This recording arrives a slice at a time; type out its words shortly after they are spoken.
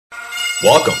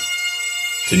Welcome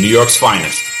to New York's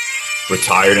finest,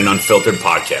 retired and unfiltered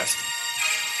podcast.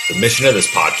 The mission of this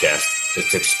podcast is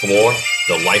to explore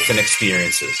the life and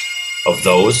experiences of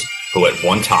those who at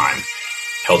one time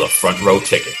held a front row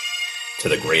ticket to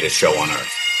the greatest show on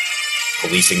earth,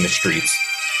 policing the streets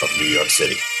of New York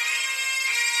City.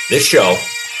 This show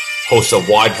hosts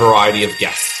a wide variety of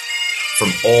guests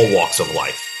from all walks of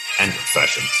life and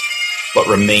professions, but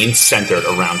remains centered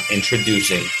around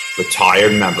introducing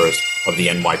retired members of the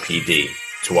NYPD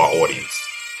to our audience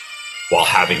while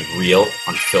having real,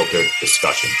 unfiltered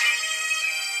discussions.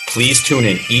 Please tune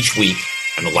in each week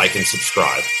and like and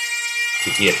subscribe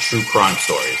to hear true crime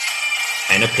stories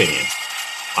and opinions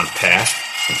on past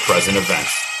and present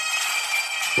events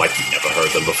like you've never heard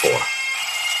them before.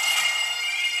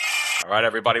 All right,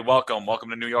 everybody, welcome. Welcome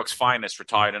to New York's finest,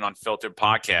 retired and unfiltered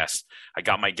podcast. I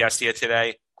got my guest here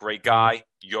today, great guy,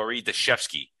 Yuri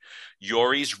Dashevsky.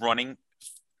 Yuri's running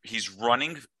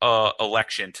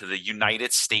election to the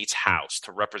United States House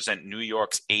to represent New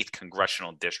York's 8th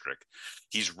Congressional District.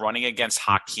 He's running against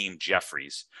Hakeem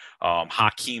Jeffries.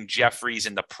 Hakeem Jeffries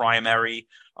in the primary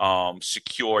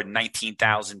secured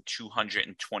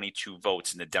 19,222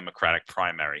 votes in the Democratic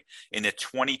primary. In the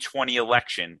 2020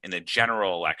 election, in the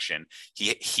general election,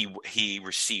 he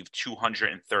received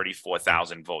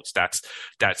 234,000 votes. That's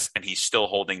and he's still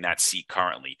holding that seat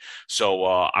currently. So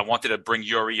I wanted to bring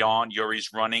Yuri on.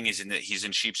 Yuri's running. He's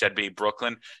in Sheepshead Bay,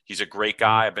 Brooklyn. He's a great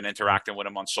guy. I've been interacting with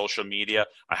him on social media.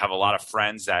 I have a lot of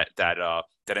friends that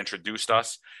introduced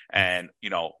us, and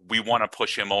we want to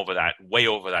push him way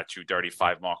over that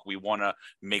 235 mark. We want to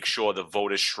make sure the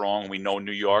vote is strong. We know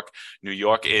New York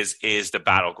is the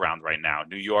battleground right now.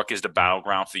 New York is the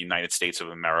battleground for the United States of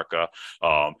America.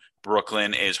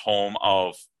 Brooklyn is home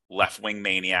of left-wing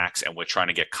maniacs, and we're trying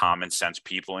to get common sense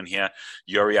people in here.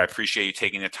 Yuri, I appreciate you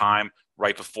taking the time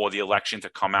right before the election to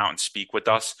come out and speak with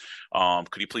us.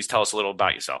 Could you please tell us a little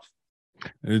about yourself?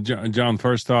 John,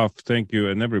 first off, thank you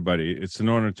and everybody. It's an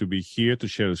honor to be here to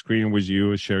share the screen with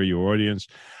you, share your audience.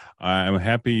 I'm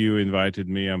happy you invited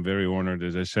me. I'm very honored,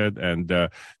 as I said. And to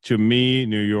me,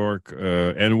 New York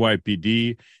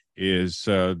NYPD is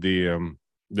the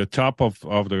top of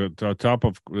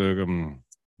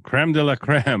creme de la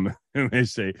creme. They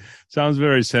say sounds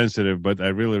very sensitive, but I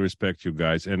really respect you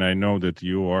guys, and I know that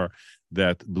you are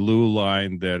that blue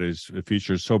line that is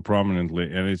featured so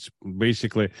prominently, and it's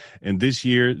basically in this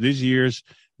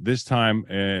time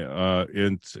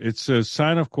it's a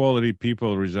sign of quality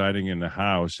people residing in the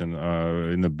house and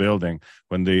in the building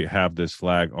when they have this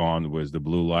flag on with the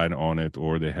blue line on it,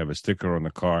 or they have a sticker on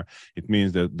the car. It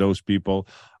means that those people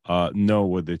know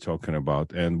what they're talking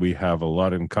about, and we have a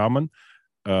lot in common.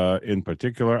 In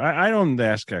particular, I don't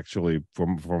ask actually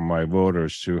for my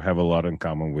voters to have a lot in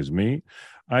common with me.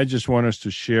 I just want us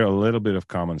to share a little bit of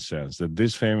common sense that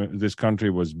this country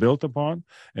was built upon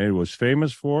and it was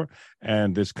famous for,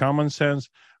 and this common sense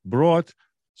brought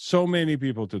so many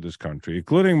people to this country,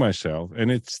 including myself. And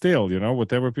it's still,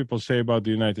 whatever people say about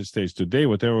the United States today,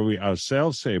 whatever we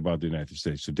ourselves say about the United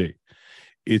States today,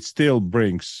 it still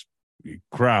brings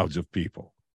crowds of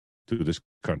people to this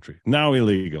country. Now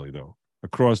illegally, though,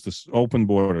 across this open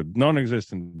border,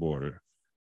 non-existent border.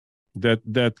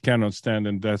 That cannot stand,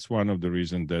 and that's one of the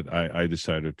reasons that I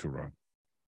decided to run.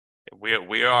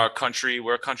 We are a country.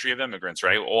 We're a country of immigrants,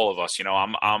 right? All of us.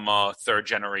 I'm a third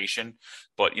generation,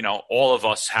 but all of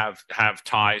us have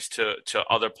ties to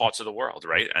other parts of the world,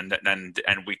 right? And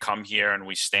we come here and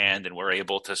we stand and we're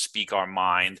able to speak our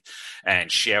mind and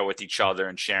share with each other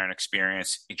and share and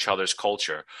experience each other's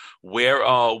culture.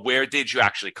 Where did you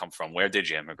actually come from? Where did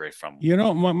you immigrate from?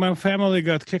 My family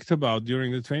got kicked about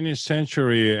during the 20th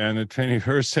century and the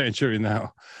 21st century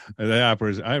now.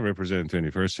 I represent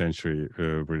 21st century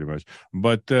pretty much.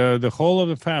 But the whole of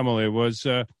the family was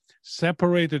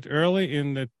separated early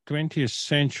in the 20th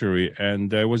century, and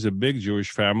there was a big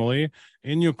Jewish family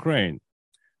in Ukraine.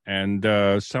 And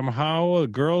somehow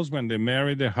girls, when they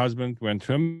married, their husband went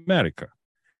to America.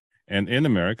 And in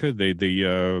America, they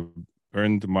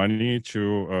earned money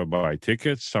to buy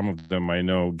tickets. Some of them I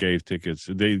know gave tickets.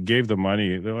 They gave the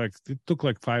money. It took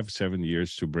 5-7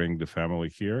 years to bring the family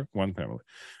here, one family.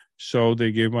 So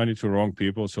they gave money to wrong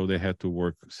people, so they had to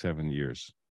work 7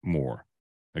 years more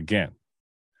again.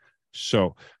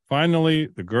 So finally,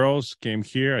 the girls came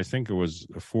here. I think it was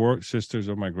 4 sisters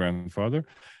of my grandfather.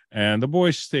 And the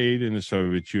boys stayed in the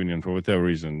Soviet Union for whatever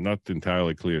reason, not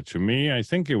entirely clear to me. I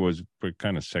think it was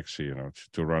kind of sexy,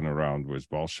 to run around with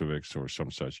Bolsheviks or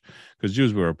some such, because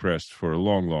Jews were oppressed for a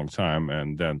long, long time.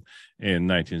 And then in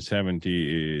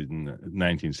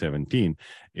 1917,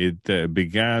 it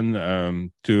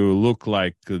began to look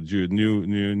like a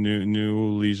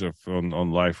new lease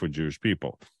on life for Jewish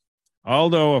people.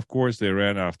 Although, of course, they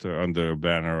ran under a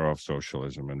banner of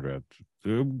socialism and red.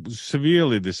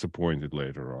 Severely disappointed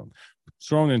later on,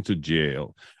 thrown into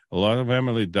jail. A lot of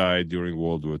family died during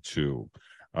World War II.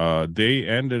 They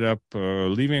ended up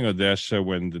leaving Odessa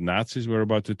when the Nazis were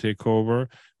about to take over,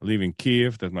 leaving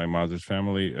Kiev, that's my mother's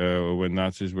family, when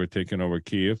Nazis were taking over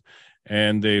Kiev,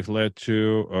 and they fled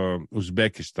to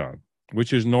Uzbekistan,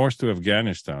 which is north to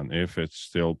Afghanistan, if it's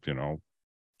still,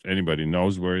 anybody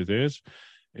knows where it is.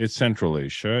 It's Central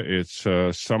Asia. It's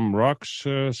some rocks,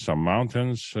 some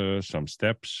mountains, some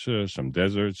steppes, some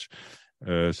deserts,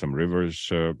 some rivers.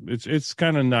 It's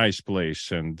kind of nice place,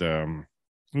 and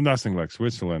nothing like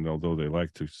Switzerland, although they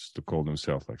like to call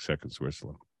themselves like second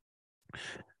Switzerland.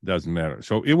 Doesn't matter.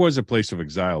 So it was a place of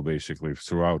exile, basically,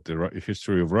 throughout the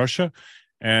history of Russia.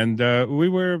 And they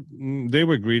were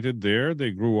greeted there. They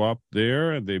grew up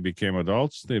there, and they became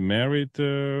adults. They married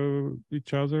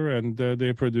each other, and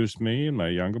they produced me and my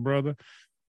younger brother.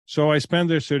 So I spent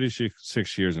there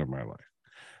 36 years of my life.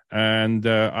 And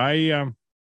I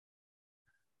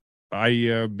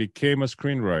became a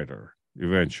screenwriter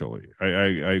eventually.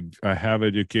 I have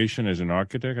education as an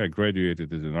architect. I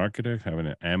graduated as an architect, having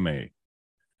an MA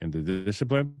in the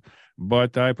discipline.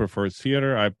 But I preferred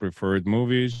theater, I preferred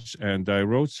movies, and I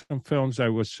wrote some films. I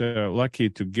was lucky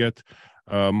to get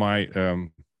my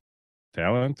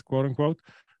talent, quote unquote,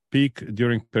 peak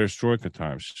during perestroika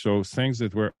times. So things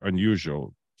that were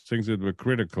unusual, things that were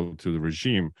critical to the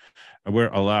regime were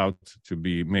allowed to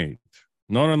be made.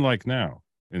 Not unlike now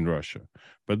in Russia.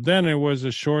 But then it was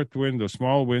a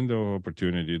small window of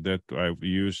opportunity that I've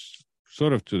used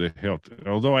sort of to the hilt.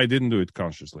 Although I didn't do it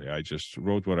consciously, I just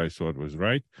wrote what I thought was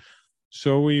right.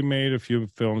 So we made a few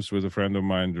films with a friend of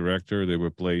mine, director. They were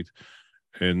played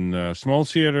in small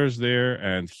theaters there,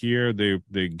 and here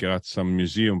they got some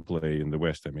museum play in the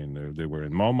West. I mean, they were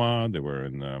in MoMA, they were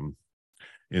in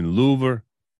Louvre,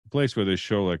 a place where they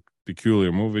show like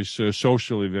peculiar movies,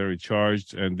 socially very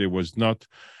charged, and there was not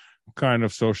kind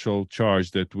of social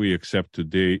charge that we accept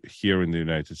today here in the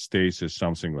United States as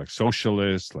something like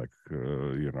socialist, like,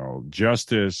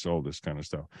 justice, all this kind of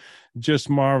stuff. Just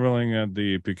marveling at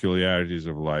the peculiarities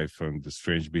of life and the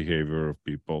strange behavior of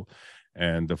people.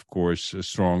 And of course, a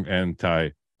strong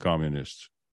anti-communist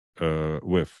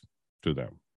whiff to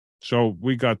them. So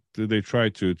they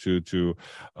tried to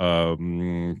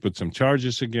put some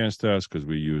charges against us because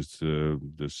we used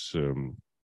this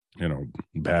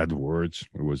bad words.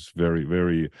 It was very,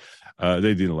 very,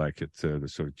 they didn't like it, the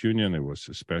Soviet Union. It was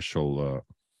a special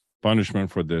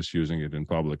punishment for this, using it in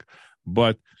public.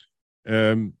 But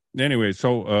anyway,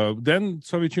 so then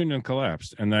Soviet Union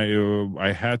collapsed, and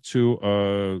I had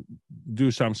to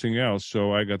do something else.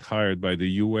 So I got hired by the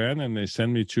UN, and they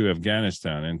sent me to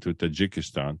Afghanistan and to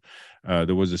Tajikistan.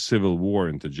 There was a civil war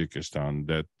in Tajikistan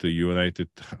that the United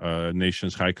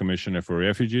Nations High Commissioner for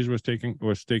Refugees was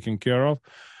taking care of.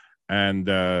 And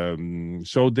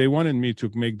so they wanted me to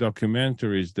make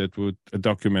documentaries a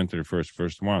documentary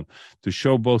first one, to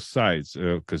show both sides,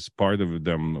 because part of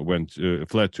them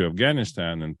fled to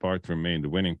Afghanistan and the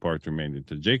winning part remained in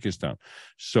Tajikistan.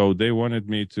 So they wanted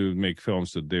me to make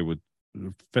films that they would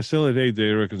facilitate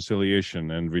the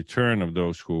reconciliation and return of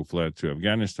those who fled to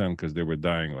Afghanistan, because they were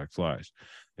dying like flies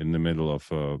in the middle of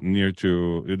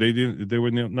they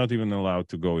were not even allowed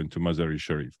to go into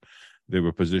Mazar-e-Sharif. They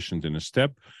were positioned in a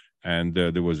steppe. And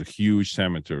there was a huge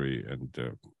cemetery,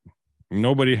 and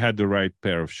nobody had the right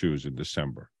pair of shoes in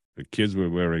December. The kids were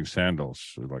wearing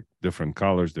sandals, like different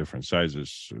colors, different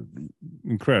sizes.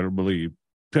 Incredibly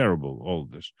terrible, all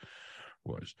this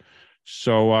was.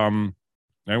 So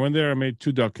I went there. I made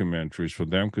 2 documentaries for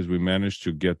them because we managed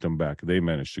to get them back. They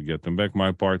managed to get them back.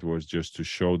 My part was just to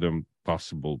show them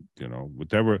possible,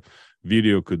 whatever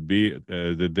video could be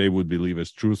that they would believe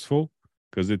as truthful,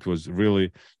 because it was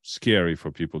really scary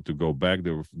for people to go back.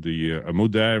 The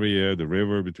Amud area, the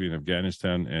river between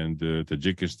Afghanistan and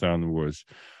Tajikistan was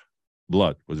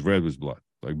red with blood,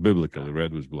 like biblically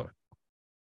red with blood.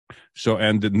 So,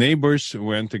 and the neighbors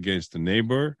went against the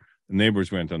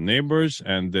neighbors went on neighbors,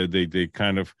 and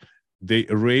they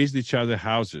raised each other's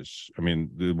houses. I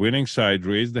mean, the winning side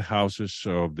raised the houses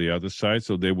of the other side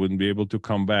so they wouldn't be able to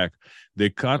come back. They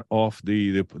cut off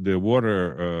the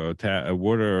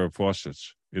water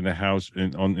faucets in the house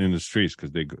in the streets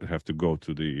because they have to go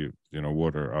to the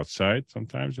water outside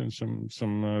sometimes in some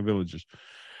villages.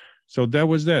 So that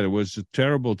was that. It was a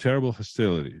terrible, terrible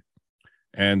hostility.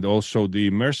 And also the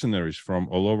mercenaries from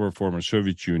all over former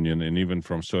Soviet Union and even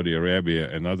from Saudi Arabia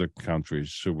and other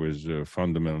countries with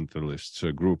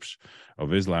fundamentalist groups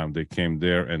of Islam, they came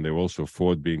there and they also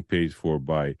fought being paid for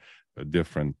by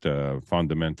different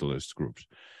fundamentalist groups.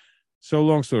 So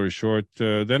long story short,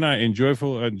 then I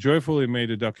joyfully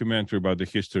made a documentary about the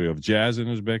history of jazz in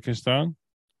Uzbekistan,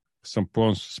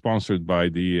 sponsored by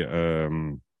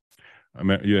the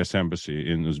U.S. Embassy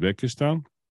in Uzbekistan.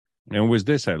 And with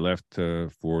this, I left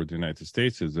for the United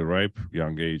States at the ripe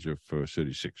young age of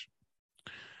 36.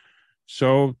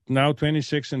 So now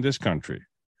 26 in this country.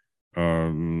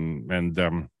 I've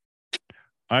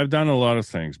done a lot of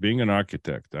things. Being an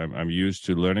architect, I'm used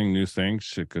to learning new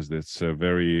things because it's a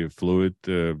very fluid,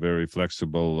 very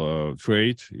flexible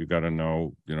trade. You got to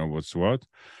know, what's what.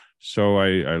 So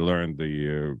I learned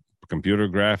the computer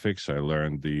graphics. I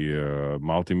learned the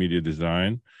multimedia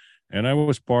design. And I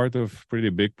was part of pretty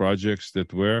big projects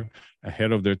that were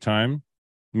ahead of their time,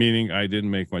 meaning I didn't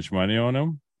make much money on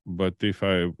them. But if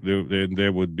they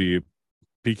would be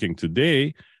peaking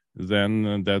today,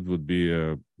 then that would be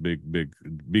a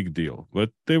big deal.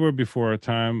 But they were before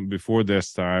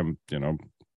this time,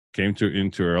 came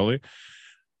in too early.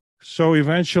 So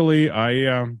eventually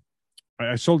I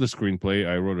sold a screenplay.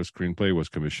 I wrote a screenplay, was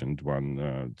commissioned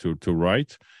one to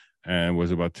write. And was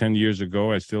about 10 years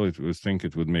ago. I still think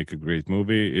it would make a great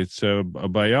movie. It's a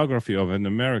biography of an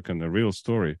American, a real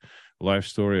story, life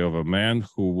story of a man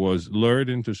who was lured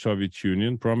into Soviet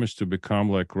Union, promised to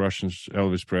become like Russian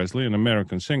Elvis Presley, an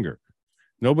American singer.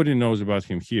 Nobody knows about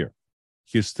him here.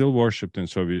 He's still worshipped in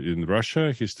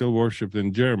Russia. He's still worshipped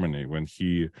in Germany where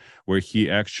he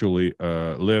actually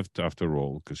lived after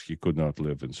all, because he could not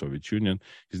live in Soviet Union.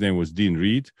 His name was Dean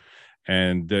Reed.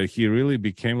 And he really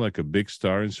became like a big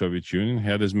star in Soviet Union,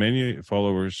 had as many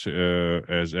followers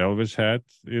as Elvis had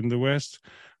in the West.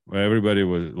 Everybody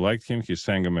liked him. He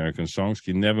sang American songs.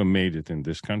 He never made it in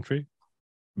this country,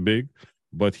 big,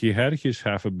 but he had his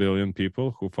 500 million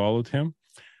people who followed him.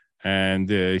 And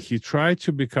he tried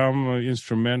to become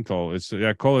instrumental.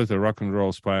 I call it a rock and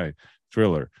roll spy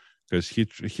thriller, because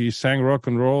he sang rock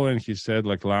and roll and he said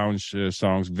like lounge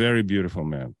songs. Very beautiful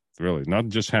man, really, not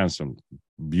just handsome.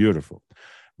 Beautiful,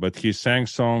 but he sang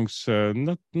songs. I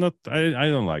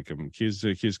don't like him.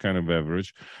 He's kind of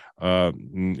average,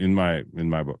 in my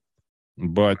book.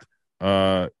 But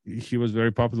he was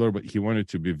very popular. But he wanted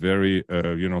to be very,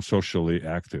 socially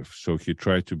active. So he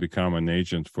tried to become an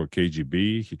agent for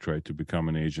KGB. He tried to become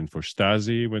an agent for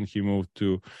Stasi when he moved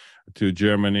to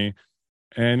Germany.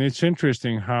 And it's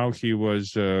interesting how he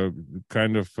was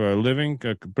kind of living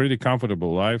a pretty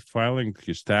comfortable life, filing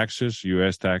his taxes,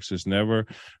 U.S. taxes, never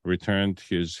returned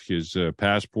his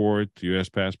passport, U.S.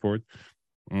 passport.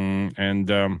 It's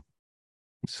a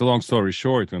long story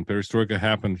short. When Perestroika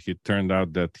happened, it turned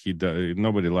out that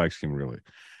nobody likes him really.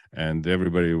 And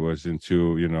everybody was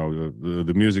into,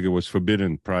 the music was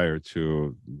forbidden prior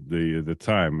to the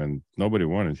time, and nobody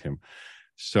wanted him.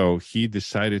 So he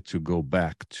decided to go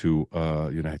back to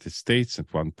United States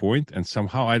at one point, and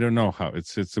somehow, I don't know how,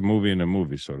 it's a movie in a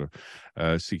movie sort of.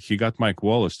 He got Mike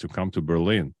Wallace to come to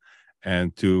Berlin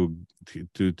and to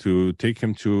take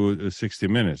him to 60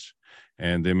 Minutes,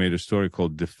 and they made a story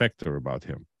called Defector about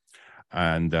him.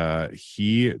 And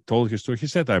he told his story. He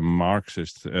said, "I'm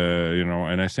Marxist,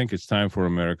 and I think it's time for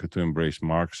America to embrace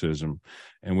Marxism."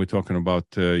 And we're talking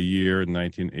about year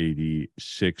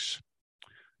 1986.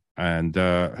 And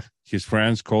his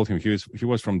friends called him. He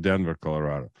was from Denver,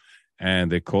 Colorado, and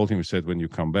they called him and said, "When you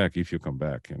come back, if you come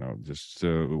back, just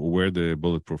wear the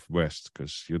bulletproof vest,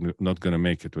 because you're not going to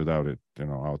make it without it,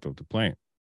 out of the plane."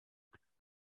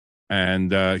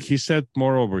 And he said,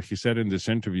 moreover, he said in this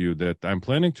interview that I'm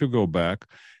planning to go back.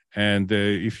 And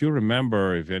if you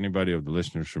remember, if anybody of the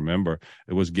listeners remember,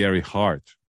 it was Gary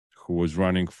Hart who was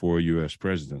running for U.S.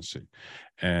 presidency,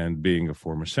 and being a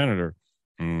former senator.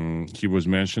 He was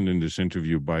mentioned in this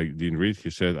interview by Dean Reed. He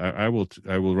said, I will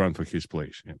run for his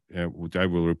place. I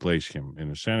will replace him in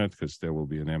the Senate because there will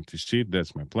be an empty seat.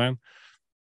 That's my plan."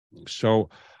 So,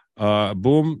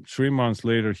 boom, 3 months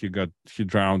later, he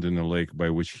drowned in a lake by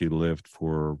which he lived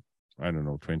for,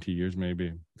 20 years,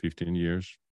 maybe 15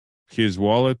 years. His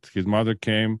mother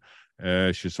came,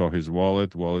 she saw his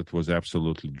wallet. Wallet was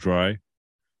absolutely dry.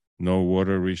 No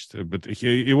water reached, but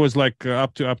it was like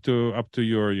up to your,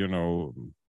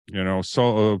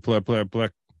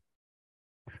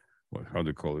 how do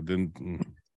you call it?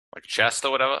 Like chest or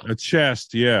whatever. A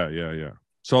chest, yeah.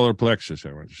 Solar plexus,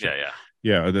 I want to say. Yeah.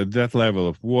 Yeah, that level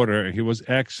of water. He was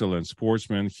excellent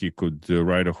sportsman. He could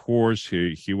ride a horse.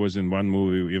 He was in one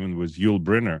movie even with Yul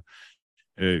Brynner.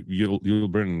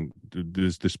 Yul Brynner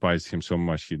despised him so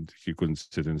much he couldn't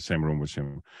sit in the same room with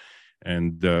him.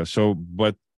 And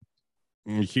but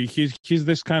he's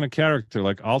this kind of character,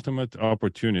 like ultimate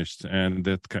opportunist, and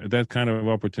that kind of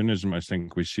opportunism, I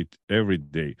think we see every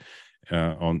day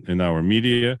on in our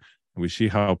media. We see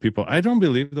how people. I don't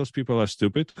believe those people are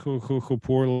stupid who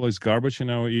pour all this garbage in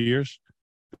our ears.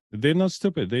 They're not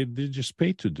stupid. They just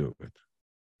pay to do it,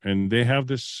 and they have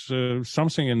this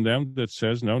something in them that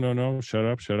says no, no, no, shut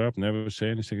up, never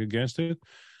say anything against it.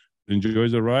 Enjoy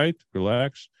the ride,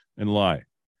 relax, and lie.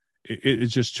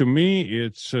 It's just, to me,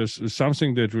 it's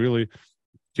something that really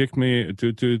kicked me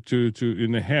to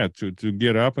in the head to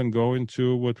get up and go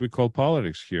into what we call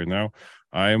politics here. Now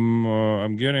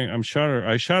I'm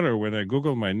shudder when I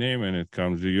Google my name and it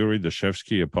comes Yuri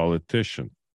Dashevsky, a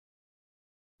politician.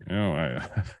 You know,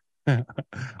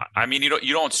 I mean,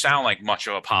 you don't sound like much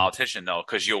of a politician though,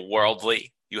 because you're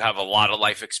worldly. You have a lot of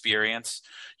life experience.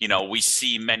 We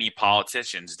see many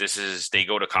politicians. They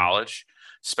go to college,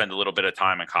 spend a little bit of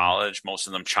time in college. Most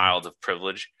of them child of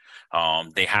privilege.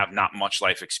 They have not much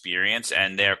life experience,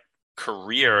 and their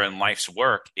career and life's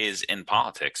work is in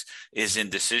politics, is in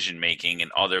decision making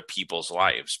in other people's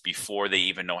lives before they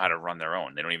even know how to run their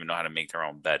own. They don't even know how to make their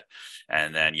own bed.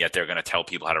 And then yet they're going to tell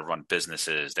people how to run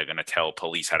businesses. They're going to tell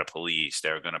police how to police.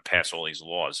 They're going to pass all these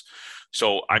laws.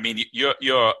 I mean,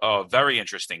 you're a very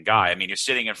interesting guy. I mean, you're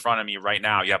sitting in front of me right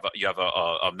now. You have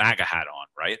a MAGA hat on,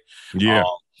 right? yeah.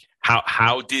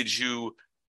 How did you,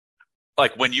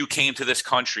 like, when you came to this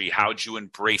country, how'd you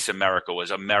embrace America?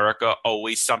 Was America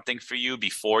always something for you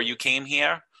before you came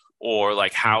here? Or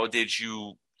like, how did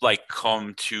you like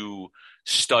come to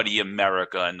study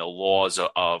America and the laws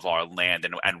of our land,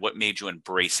 and what made you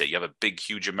embrace it? You have a big,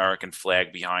 huge American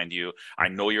flag behind you. I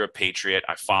know you're a patriot.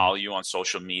 I follow you on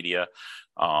social media.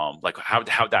 Like,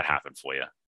 how'd that happen for you?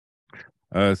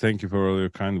 Thank you for all your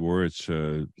kind words,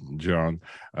 John.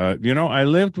 I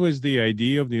lived with the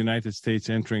idea of the United States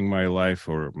entering my life,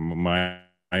 or my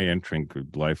entering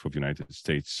life of United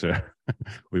States,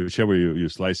 whichever you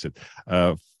slice it,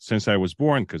 since I was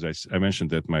born, because I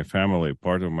mentioned that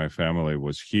part of my family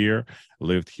was here,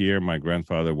 lived here. My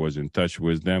grandfather was in touch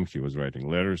with them. He was writing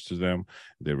letters to them.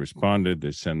 They responded.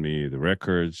 They sent me the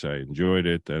records. I enjoyed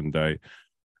it, and I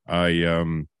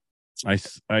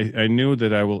knew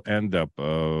that I will end up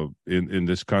in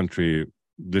this country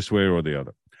this way or the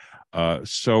other.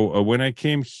 So when I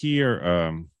came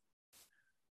here,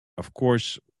 of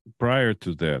course, prior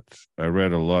to that, I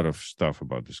read a lot of stuff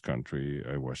about this country.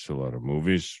 I watched a lot of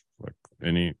movies, like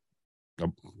any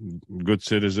good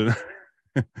citizen.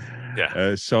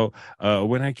 Yeah. So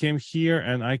when I came here,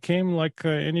 and I came like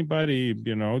anybody,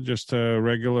 just a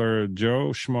regular Joe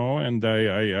Schmo, and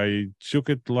I took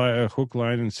it like a hook,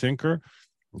 line, and sinker.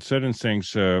 Certain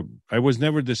things, I was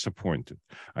never disappointed.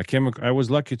 I was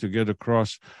lucky to get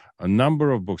across a number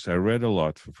of books. I read a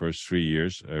lot for the first 3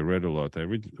 years. I read a lot. I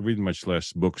read much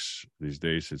less books these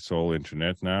days. It's all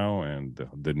internet now, and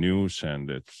the news, and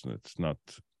it's not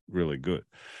really good.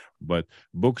 But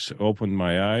books opened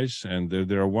my eyes, and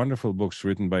there are wonderful books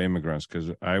written by immigrants,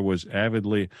 because I was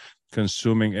avidly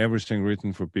consuming everything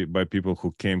written by people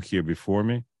who came here before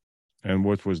me, and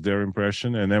what was their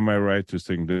impression, and am I right to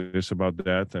think this about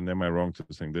that, and am I wrong to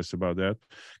think this about that?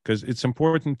 Because it's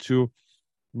important to,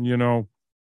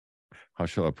 how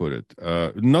shall I put it?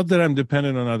 Not that I'm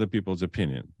dependent on other people's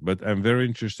opinion, but I'm very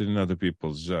interested in other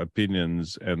people's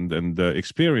opinions and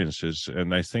experiences.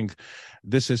 And I think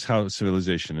this is how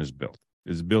civilization is built.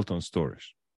 It's built on stories.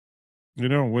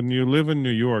 When you live in New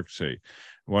York, say,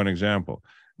 one example,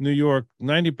 New York,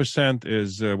 90%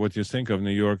 is what you think of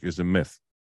New York is a myth.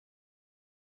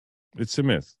 It's a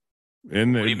myth.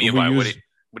 And what do you mean by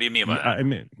what do you mean by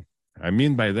that? I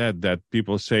mean by that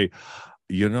people say,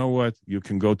 you know what? You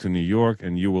can go to New York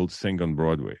and you will sing on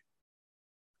Broadway.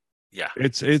 Yeah.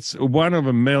 It's one of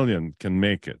a million can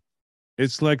make it.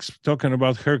 It's like talking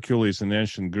about Hercules in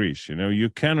ancient Greece. You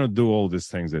cannot do all these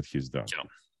things that he's done. Yeah.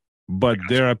 But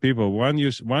there are people,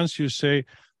 once you say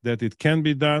that it can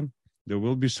be done, there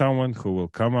will be someone who will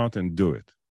come out and do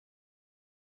it.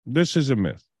 This is a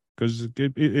myth, because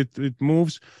it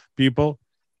moves people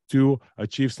to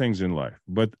achieve things in life.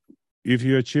 But if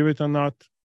you achieve it or not,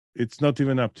 it's not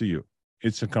even up to you.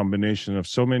 It's a combination of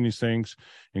so many things,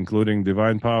 including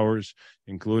divine powers,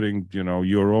 including,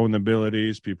 your own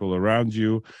abilities, people around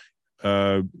you,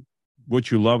 what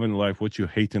you love in life, what you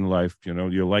hate in life, your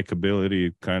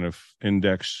likability kind of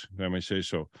index, if I may say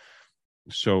so.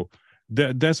 So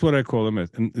that's what I call a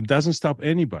myth. And it doesn't stop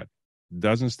anybody.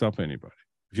 doesn't stop anybody.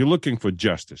 If you're looking for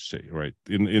justice, say, right,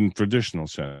 in traditional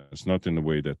sense, not in the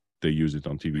way that they use it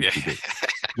on TV today,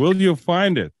 will you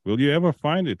find it? Will you ever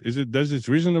find it? Does it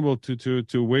reasonable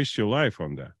to waste your life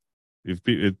on that? If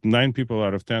 9 people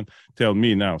out of 10 tell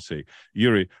me now, say,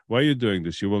 Yuri, why are you doing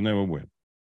this? You will never win.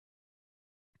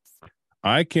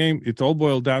 It all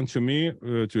boiled down to me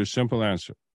to a simple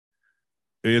answer.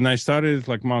 And I started it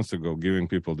like months ago, giving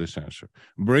people this answer.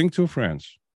 Bring 2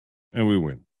 friends and we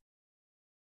win.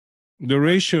 The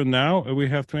ratio now, we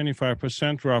have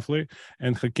 25% roughly,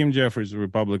 and Hakeem Jeffries, the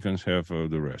Republicans, have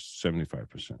the rest,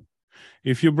 75%.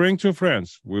 If you bring 2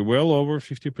 friends, we're well over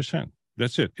 50%.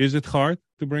 That's it. Is it hard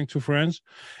to bring 2 friends?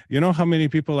 You know how many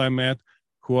people I met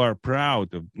who are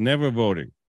proud of never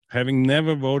voting, having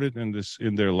never voted in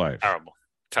their life?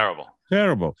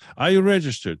 Terrible. Are you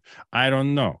registered? I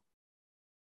don't know.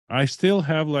 I still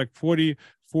have like 40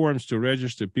 forms to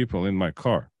register people in my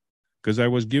car because I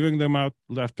was giving them out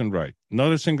left and right.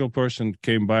 Not a single person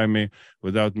came by me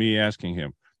without me asking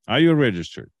him, are you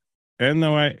registered?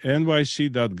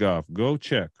 NYC.gov. Go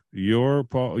check your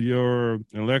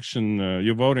election,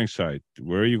 your voting site,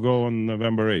 where you go on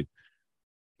November 8th.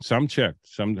 Some checked,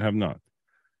 some have not.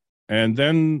 And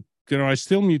then, I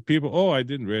still meet people. Oh, I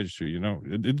didn't register,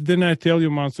 Didn't I tell you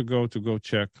months ago to go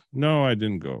check? No, I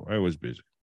didn't go. I was busy.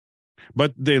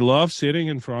 But they love sitting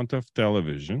in front of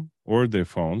television or their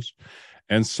phones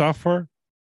and suffer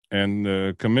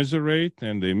and commiserate,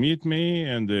 and they meet me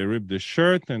and they rip the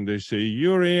shirt and they say,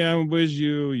 Yuri, I'm with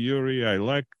you. Yuri, I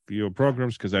like your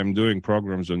programs because I'm doing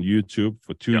programs on YouTube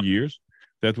for 2 years.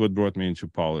 That's what brought me into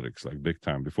politics, like big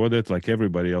time. Before that, like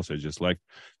everybody else, I just liked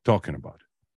talking about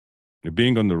it.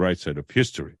 Being on the right side of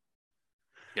history.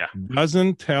 Yeah.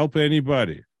 Doesn't help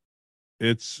anybody.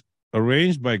 It's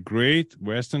arranged by great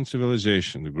Western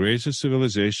civilization, the greatest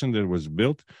civilization that was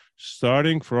built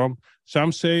starting from,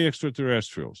 some say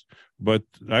extraterrestrials, but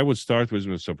I would start with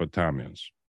Mesopotamians,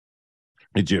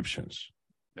 Egyptians,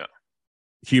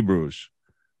 Hebrews,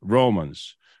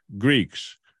 Romans,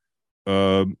 Greeks,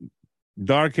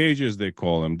 Dark Ages, they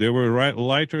call them. They were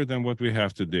lighter than what we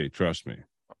have today, trust me.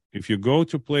 If you go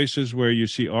to places where you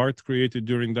see art created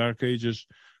during Dark Ages,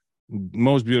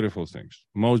 most beautiful things.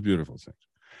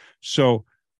 So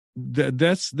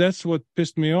that's what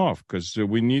pissed me off, because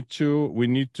we need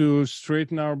to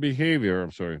straighten our behavior.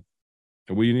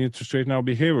 We need to straighten our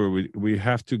behavior. We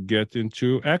have to get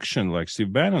into action, like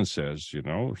Steve Bannon says,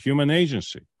 human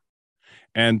agency.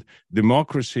 And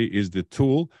democracy is the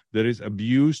tool that is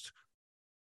abused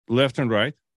left and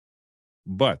right,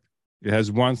 but it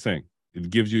has one thing. It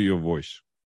gives you your voice.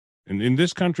 And in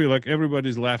this country, like,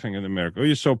 everybody's laughing in America. Oh,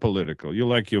 you're so political. You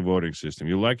like your voting system.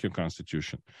 You like your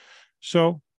constitution.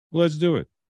 So let's do it.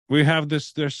 We have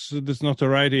this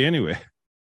notoriety anyway.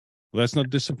 Let's not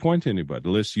disappoint anybody.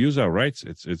 Let's use our rights.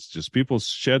 It's just people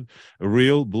shed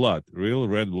real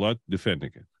red blood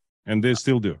defending it. And they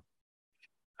still do.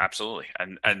 Absolutely.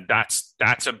 And that's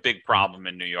a big problem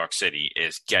in New York City,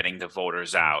 is getting the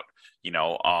voters out,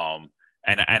 and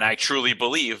I truly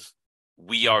believe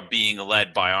we are being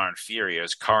led by our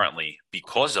inferiors currently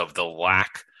because of the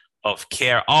lack of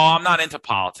care. Oh, I'm not into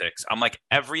politics. I'm like,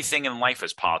 everything in life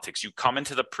is politics. You come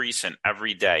into the precinct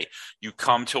every day. You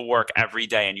come to work every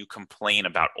day and you complain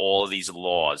about all of these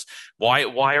laws. Why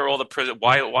are all the prison?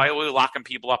 Why are we locking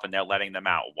people up and they're letting them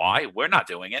out? Why? We're not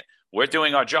doing it. We're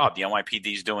doing our job. The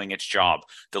NYPD is doing its job.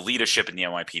 The leadership in the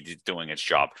NYPD is doing its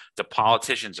job. The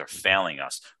politicians are failing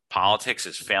us. Politics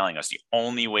is failing us. The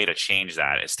only way to change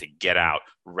that is to get out,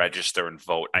 register, and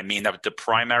vote. I mean, the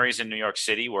primaries in New York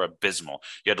City were abysmal.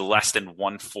 You had less than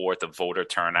 1/4 of voter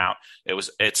turnout.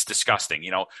 It's disgusting.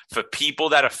 For people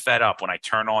that are fed up, when I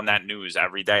turn on that news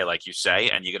every day, like you say,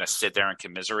 and you're going to sit there and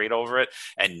commiserate over it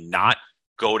and not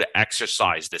go to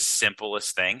exercise the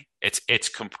simplest thing, it's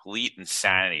complete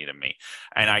insanity to me.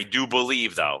 And I do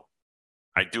believe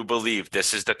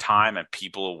this is the time and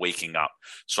people are waking up.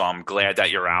 So I'm glad that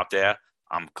you're out there.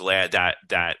 I'm glad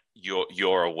that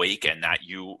you're awake and that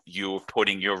you're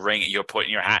putting your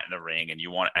hat in the ring, and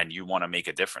you want to make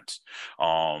a difference.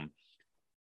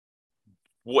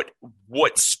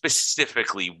 What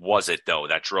specifically was it though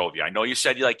that drove you? I know you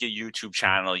said you like your YouTube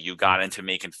channel, you got into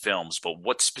making films, but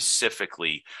what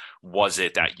specifically was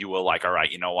it that you were like, all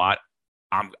right, you know what?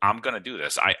 I'm going to do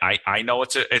this. I know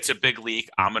it's a big league.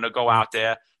 I'm going to go out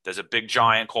there. There's a big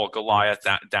giant called Goliath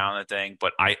down the thing,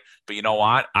 but you know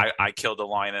what? I killed a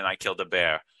lion and I killed a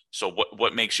bear. So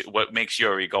what makes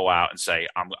Yuri go out and say,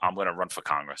 I'm going to run for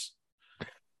Congress?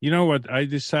 You know what? I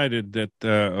decided that,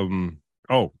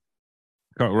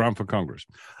 run for Congress.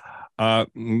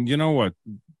 You know what?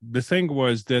 The thing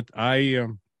was that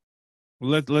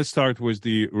Let's start with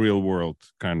the real world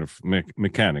kind of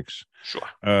mechanics. Sure.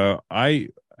 I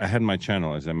had my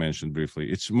channel, as I mentioned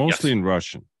briefly. It's mostly Yes. in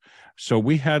Russian. So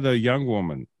we had a young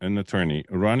woman, an attorney,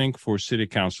 running for city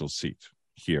council seat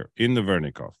here in the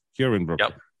Vernikov, here in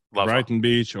Brooklyn, Yep. Love her. Brighton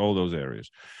Beach, all those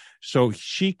areas. So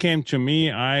she came to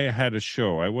me. I had a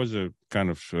show. I was a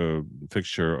kind of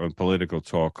fixture on political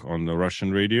talk on the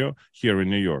Russian radio here in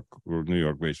New York, or New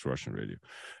York-based Russian radio.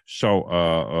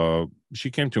 So she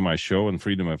came to my show on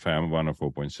Freedom FM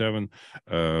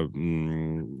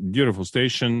 104.7, beautiful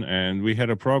station, and we had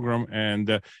a program,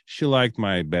 and she liked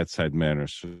my bedside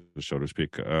manners, so to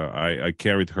speak. I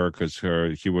carried her because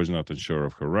he was not sure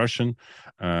of her Russian,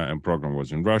 and program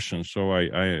was in Russian. So I,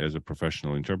 as a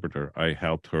professional interpreter, I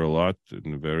helped her a lot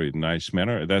in a very nice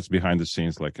manner. That's behind the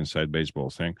scenes, like inside baseball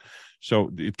thing.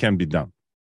 So it can be done.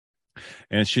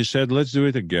 And she said, let's do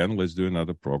it again. Let's do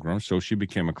another program. So she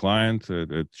became a client.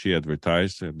 She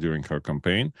advertised during her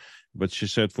campaign. But she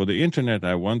said, for the internet,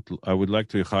 I would like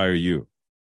to hire you.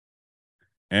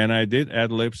 And I did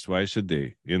ad libs twice a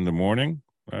day. In the morning,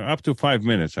 up to 5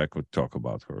 minutes, I could talk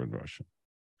about her in Russian.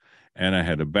 And I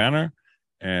had a banner,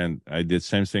 and I did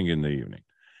same thing in the evening.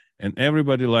 And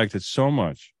everybody liked it so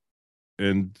much.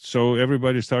 And so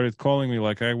everybody started calling me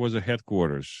like I was a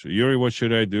headquarters. Yuri, what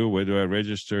should I do? Where do I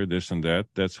register? This and that.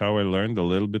 That's how I learned a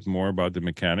little bit more about the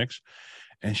mechanics.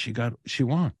 And she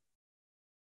won.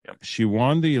 Yep. She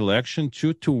won the election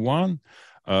 2-1.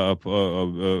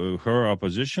 Her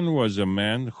opposition was a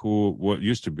man who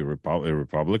used to be a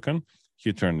Republican.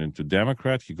 He turned into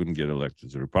Democrat. He couldn't get elected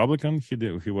as a Republican.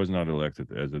 He was not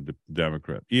elected as a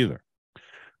Democrat either.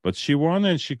 But she won,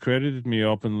 and she credited me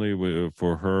openly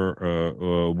for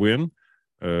her win,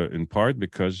 in part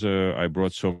because I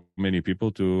brought so many people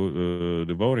to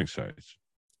the voting sites.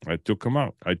 I took them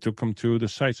out. I took them to the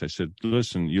sites. I said,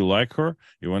 listen, you like her?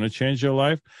 You want to change your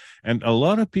life? And a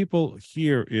lot of people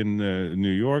here in New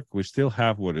York, we still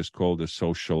have what is called a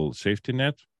social safety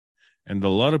net. And a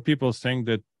lot of people think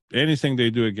that anything they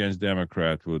do against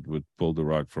Democrat would pull the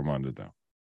rug from under them.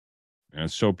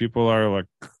 And so people are like,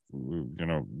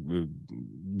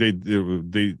 they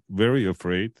very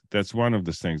afraid. That's one of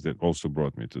the things that also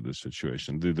brought me to this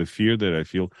situation. The fear that I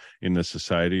feel in the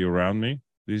society around me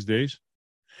these days,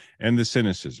 and the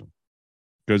cynicism.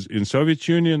 Because in Soviet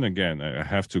Union, again, I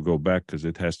have to go back because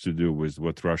it has to do with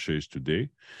what Russia is today.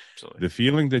 Absolutely. The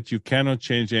feeling that you cannot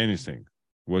change anything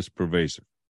was pervasive.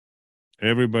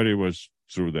 Everybody was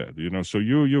through that, So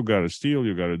you got to steal,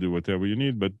 you got to do whatever you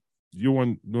need, but you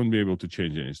won't be able to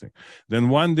change anything. Then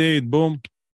one day, boom,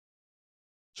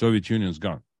 Soviet Union's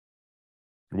gone.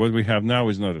 What we have now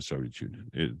is not a Soviet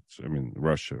Union. It's,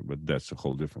 Russia, but that's a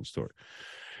whole different story.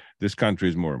 This country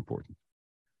is more important.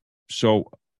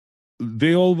 So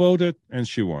they all voted, and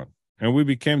she won. And we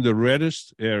became the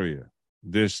reddest area.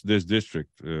 This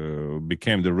district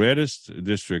became the reddest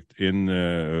district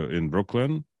in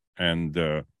Brooklyn,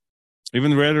 and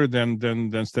even redder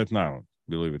than Staten Island,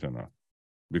 believe it or not.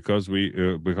 Because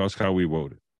how we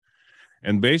voted.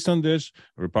 And based on this,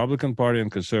 Republican Party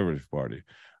and Conservative Party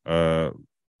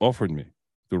offered me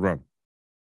to run.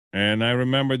 And I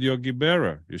remembered Yogi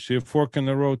Berra. You see a fork in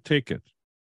the road, take it.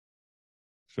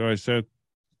 So I said,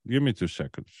 give me 2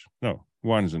 seconds. No,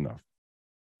 one's enough.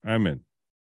 I'm in.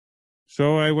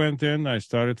 So I went in, I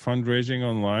started fundraising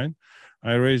online.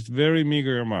 I raised very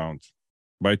meager amounts.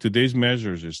 By today's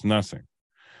measures, it's nothing.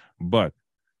 But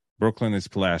Brooklyn is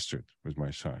plastered with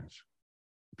my signs.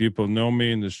 People know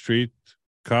me in the street.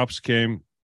 Cops came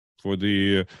for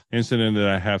the incident that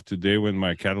I have today when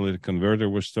my catalytic converter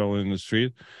was stolen in the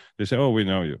street. They say, "Oh, we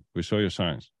know you. We saw your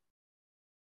signs."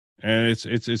 And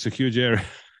it's a huge area.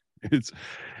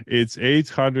 It's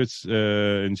 800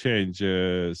 and change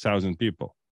thousand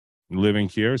people living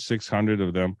here. 600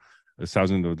 of them,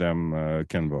 1,000 of them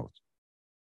can vote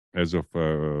as of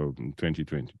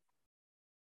 2020.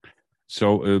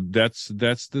 So that's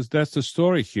the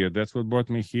story here. That's what brought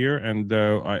me here, and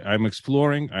I'm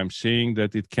exploring. I'm seeing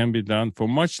that it can be done for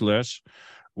much less.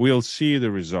 We'll see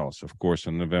the results, of course,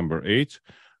 on November 8th.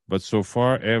 But so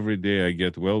far, every day I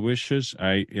get well wishes.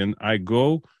 I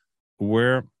go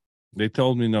where they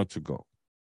told me not to go.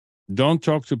 Don't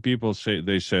talk to people.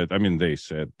 They said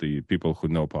the people who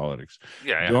know politics.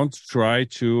 Yeah. Don't try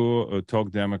to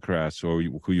talk Democrats or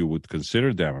who you would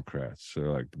consider Democrats,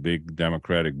 like big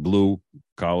Democratic blue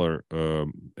collar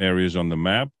areas on the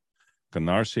map,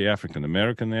 Canarsie, African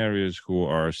American areas who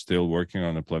are still working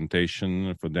on a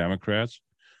plantation for Democrats,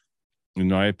 in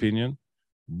my opinion,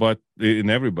 but in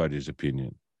everybody's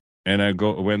opinion. And I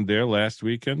went there last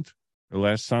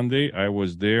Sunday. I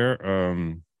was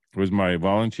there. With my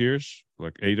volunteers,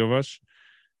 like 8 of us,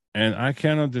 And I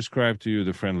cannot describe to you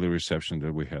the friendly reception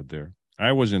that we had there.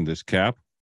 I was in this cab.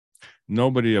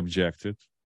 Nobody objected.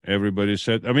 Everybody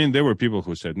said, I mean, there were people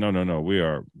who said, no,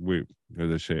 as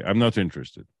they say, I'm not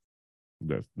interested.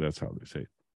 That's how they say it.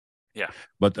 Yeah.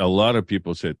 But a lot of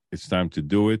people said, it's time to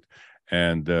do it.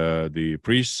 And the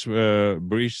priest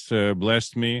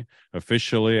blessed me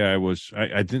officially.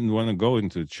 I didn't want to go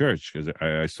into the church because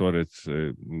I thought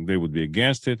they would be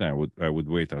against it. I would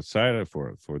wait outside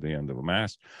for the end of a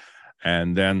mass,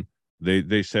 and then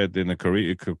they said in a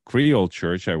Creole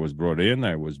church I was brought in.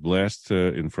 I was blessed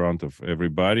in front of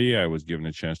everybody. I was given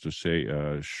a chance to say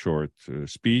a short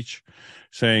speech,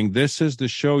 saying, "This is the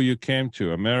show you came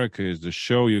to. America is the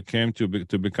show you came to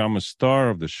become a star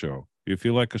of the show." You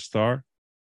feel like a star?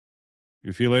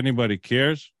 You feel anybody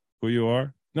cares who you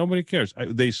are? Nobody cares.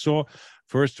 They saw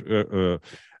first a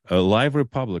live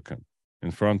Republican in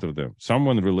front of them,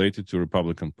 someone related to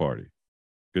Republican Party.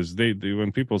 Because they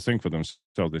when people think for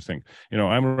themselves, they think,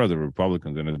 I'm rather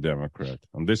Republican than a Democrat.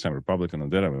 On this, I'm Republican. On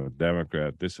that, I'm a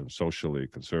Democrat. This, I'm socially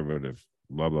conservative,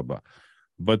 blah, blah, blah.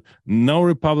 But no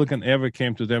Republican ever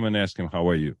came to them and asked him, how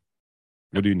are you?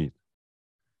 What do you need?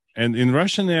 And in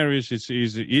Russian areas, it's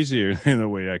easier in a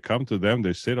way. I come to them,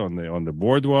 they sit on the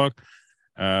boardwalk.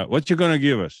 What you going to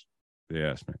give us? They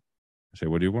ask me. I say,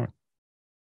 what do you want?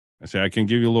 I say, I can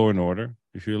give you law and order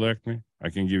if you elect me. I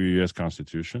can give you U.S.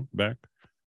 Constitution back.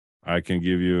 I can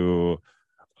give you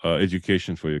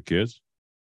education for your kids.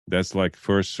 That's like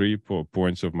first 3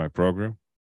 points of my program.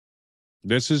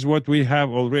 This is what we have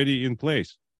already in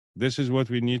place. This is what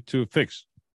we need to fix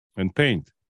and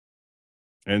paint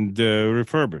and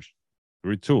refurbish,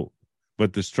 retool.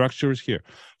 But the structure is here.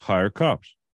 Hire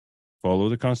cops. Follow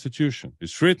the Constitution.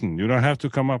 It's written. You don't have to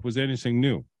come up with anything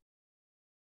new.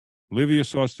 Leave your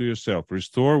thoughts to yourself.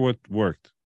 Restore what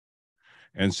worked.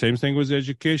 And same thing with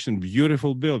education.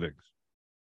 Beautiful buildings.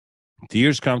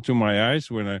 Tears come to my eyes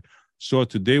when I saw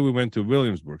today we went to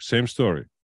Williamsburg. Same story.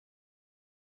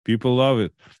 People love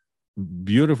it.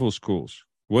 Beautiful schools.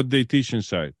 What they teach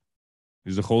inside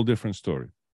is a whole different story.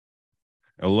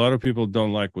 A lot of people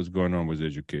don't like what's going on with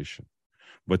education.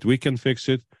 But we can fix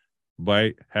it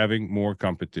by having more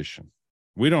competition.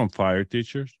 We don't fire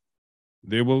teachers.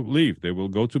 They will leave. They will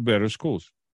go to better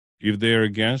schools. If they're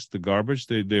against the garbage,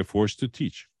 they're forced to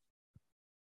teach.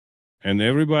 And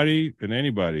everybody and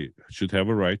anybody should have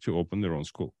a right to open their own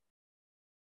school.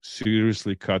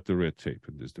 Seriously cut the red tape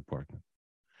in this department.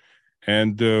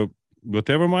 And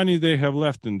whatever money they have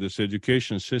left in this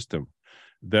education system,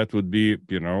 that would be,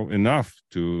 enough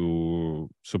to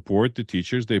support the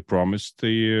teachers. They promised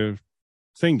the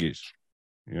thingies,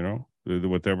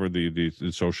 whatever the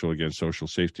social against social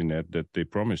safety net that they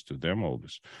promised to them, all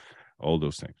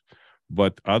those things.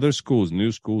 But other schools,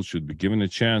 new schools, should be given a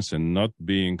chance and not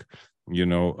being,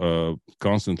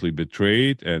 constantly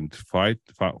betrayed and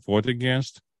fought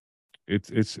against.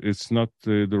 It's not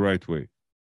the right way.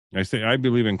 I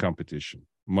believe in competition.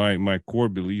 My core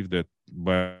belief that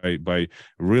by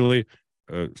really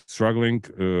struggling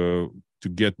to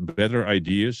get better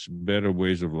ideas, better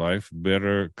ways of life,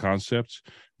 better concepts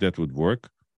that would work,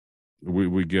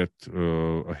 we get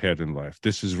ahead in life.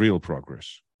 This is real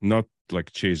progress, not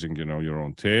like chasing, your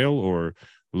own tail or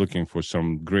looking for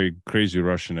some great, crazy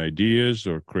Russian ideas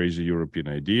or crazy European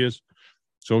ideas.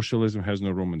 Socialism has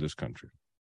no room in this country.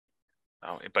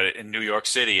 Oh, but in New York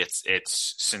City,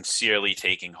 it's sincerely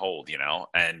taking hold,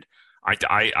 and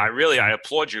I really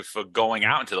applaud you for going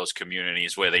out into those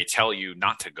communities where they tell you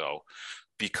not to go,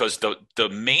 because the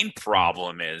main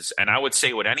problem is, and I would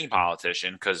say with any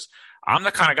politician, because I'm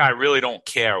the kind of guy I really don't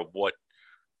care what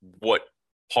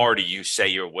party you say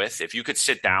you're with. If you could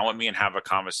sit down with me and have a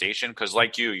conversation, because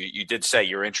like you did say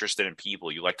you're interested in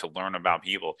people, you like to learn about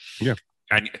people. Yeah.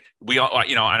 And we all,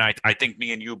 and I think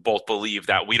me and you both believe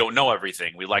that we don't know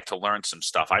everything. We like to learn some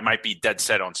stuff. I might be dead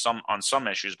set on some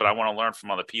issues, but I want to learn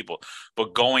from other people.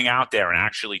 But going out there and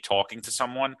actually talking to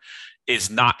someone is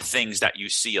not things that you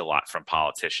see a lot from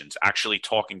politicians. Actually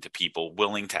talking to people,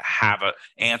 willing to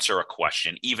answer a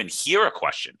question, even hear a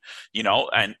question,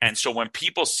 and so when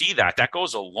people see that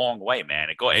goes a long way, man.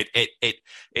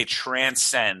 It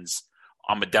transcends.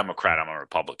 I'm a Democrat, I'm a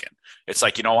Republican. It's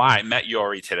like, I met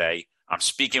Yuri today. I'm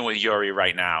speaking with Yuri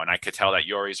right now, and I could tell that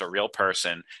Yuri's a real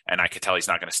person, and I could tell he's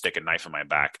not going to stick a knife in my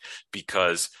back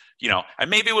because, and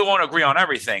maybe we won't agree on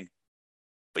everything,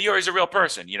 but Yuri's a real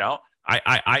person,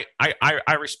 I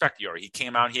respect Yuri. He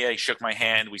came out here, he shook my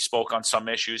hand, we spoke on some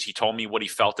issues. He told me what he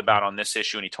felt about on this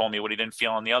issue, and he told me what he didn't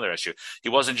feel on the other issue. He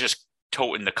wasn't just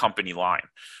toting the company line.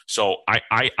 So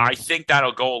I think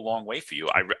that'll go a long way for you.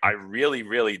 I really,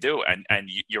 really do. And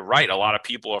you're right. A lot of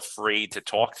people are afraid to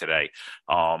talk today.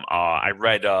 I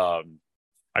read a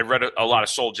lot of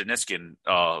Solzhenitsyn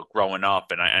growing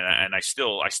up, and I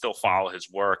still follow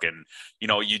his work. And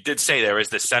you did say there is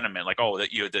this sentiment like, oh, that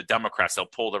the Democrats, they'll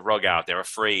pull the rug out, they're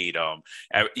afraid.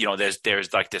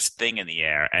 There's like this thing in the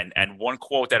air. And one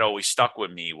quote that always stuck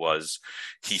with me was,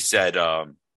 he said,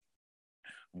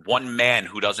 one man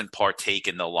who doesn't partake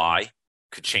in the lie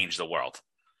could change the world.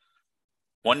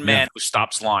 One man who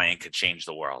stops lying could change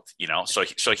the world.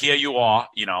 So here you are.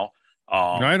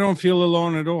 I don't feel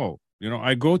alone at all.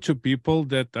 I go to people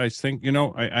that I think,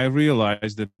 I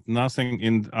realize that nothing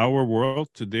in our world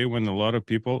today, when a lot of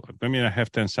people, I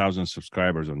have 10,000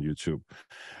 subscribers on YouTube.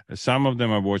 Some of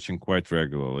them are watching quite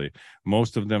regularly.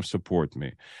 Most of them support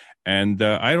me. And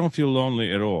I don't feel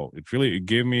lonely at all. It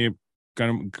gave me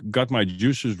kind of got my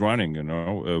juices running,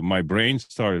 my brain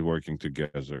started working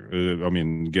together.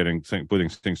 Putting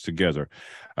things together.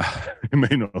 It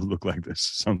may not look like this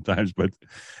sometimes, but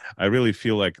I really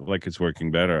feel like it's working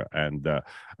better. And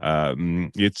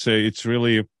it's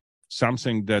really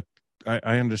something that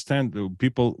I understand.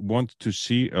 People want to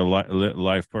see a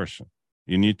live person.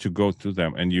 You need to go to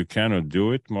them, and you cannot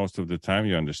do it most of the time.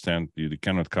 You understand you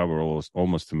cannot cover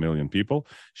almost 1 million people,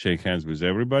 shake hands with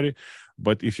everybody.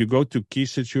 But if you go to key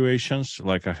situations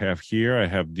like I have here, I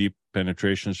have deep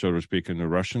penetration, so to speak, in the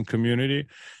Russian community,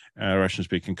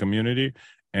 Russian-speaking community,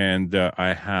 and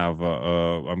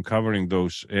I'm covering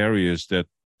those areas that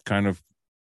kind of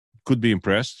could be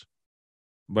impressed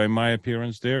by my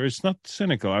appearance there. It's not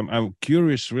cynical. I'm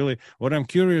curious, really. What I'm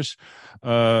curious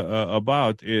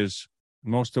about is,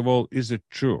 most of all, is it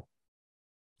true?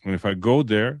 And if I go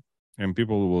there and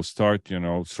people will start,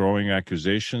 throwing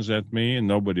accusations at me, and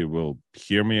nobody will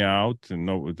hear me out, and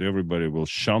everybody will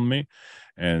shun me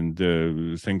and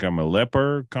think I'm a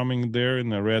leper coming there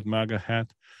in a red MAGA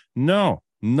hat. No,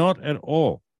 not at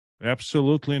all.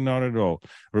 Absolutely not at all.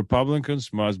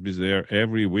 Republicans must be there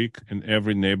every week in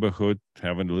every neighborhood,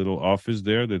 having a little office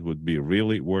there that would be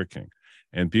really working.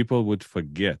 And people would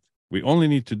forget. We only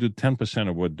need to do 10%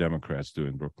 of what Democrats do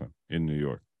in Brooklyn, in New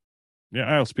York. Yeah,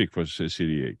 I'll speak for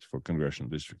City 8, for Congressional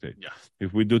District 8. Yeah.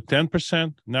 If we do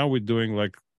 10%, now we're doing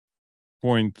like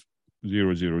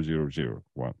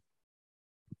 0.00001.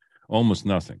 Almost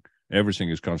nothing. Everything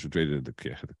is concentrated at the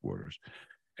headquarters.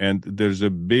 And there's a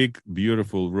big,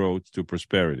 beautiful road to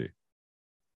prosperity.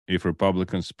 If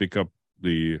Republicans pick up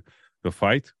the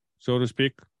fight, so to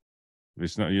speak,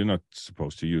 you're not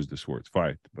supposed to use this word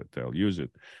fight, but they'll use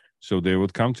it. So they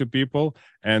would come to people.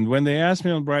 And when they asked me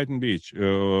on Brighton Beach,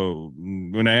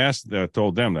 when I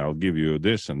told them I'll give you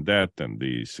this and that and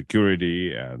the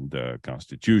security and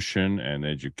Constitution and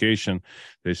education,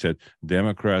 they said,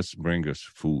 Democrats bring us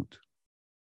food.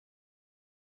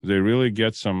 They really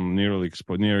get some near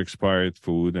expired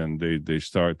food, and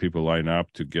people line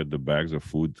up to get the bags of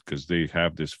food because they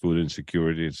have this food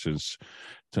insecurity since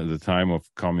the time of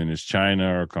communist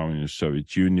China or communist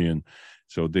Soviet Union.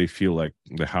 So they feel like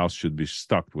the house should be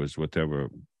stocked with whatever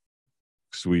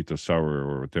sweet or sour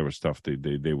or whatever stuff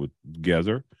they would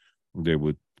gather, they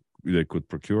could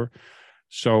procure.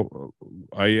 So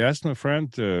I asked my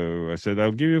friend, I said,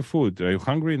 I'll give you food. Are you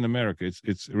hungry in America?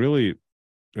 It's really,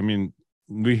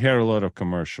 we hear a lot of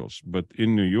commercials, but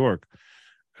in New York,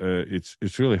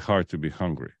 it's really hard to be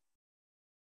hungry.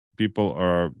 People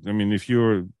are, if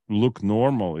you look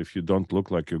normal, if you don't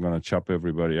look like you're going to chop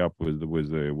everybody up with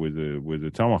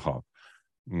a tomahawk,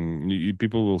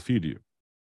 people will feed you.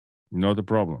 Not a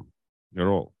problem at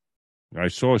all. I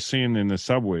saw a scene on the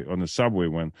subway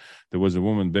when there was a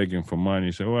woman begging for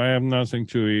money. Said, I have nothing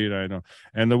to eat. I don't.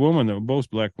 And the woman,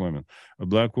 both black women, a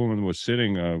black woman was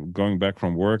sitting, going back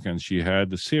from work, and she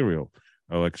had the cereal,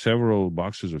 like several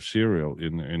boxes of cereal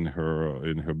in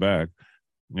her bag.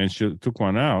 And she took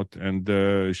one out, and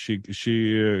she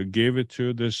gave it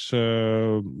to this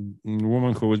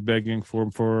woman who was begging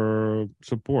for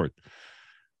support.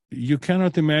 You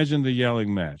cannot imagine the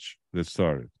yelling match that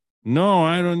started. No,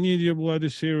 I don't need your bloody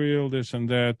cereal, this and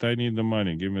that. I need the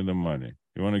money. Give me the money.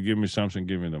 You want to give me something?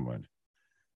 Give me the money.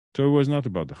 So it was not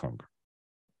about the hunger.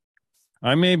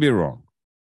 I may be wrong.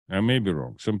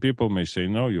 Some people may say,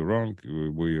 no, you're wrong.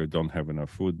 We don't have enough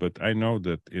food. But I know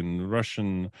that in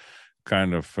Russian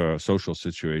kind of social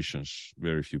situations,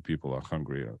 very few people are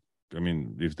hungry.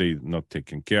 If they're not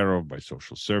taken care of by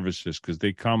social services, because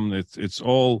they come, it's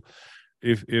all,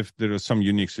 if there are some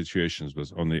unique situations,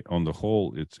 but on the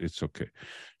whole, it's okay.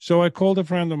 So I called a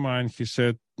friend of mine. He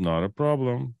said, not a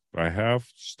problem. I have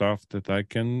stuff that I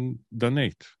can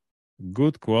donate.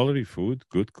 good quality food,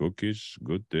 good cookies,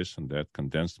 good this and that,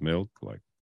 condensed milk, like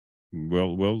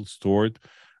well stored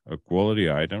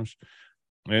quality items.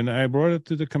 And I brought it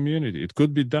to the community. It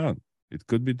could be done. It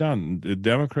could be done. The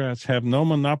Democrats have no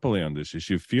monopoly on this. If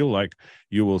you feel like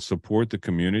you will support the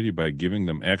community by giving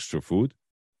them extra food,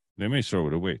 they may throw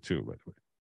it away too, by the way.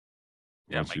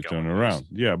 Once you turn around.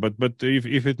 Yeah, but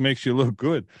if it makes you look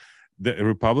good, the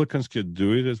Republicans could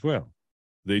do it as well.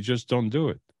 They just don't do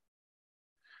it.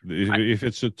 If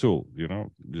it's a tool,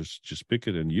 just pick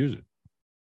it and use it.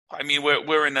 I mean,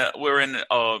 we're in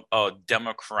a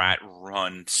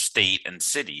Democrat-run state and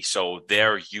city, so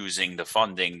they're using the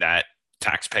funding, that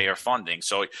taxpayer funding.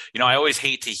 So, I always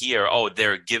hate to hear, oh,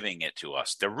 they're giving it to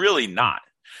us. They're really not.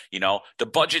 The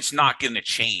budget's not going to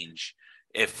change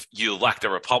if you elect a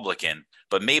Republican,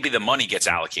 but maybe the money gets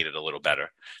allocated a little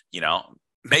better.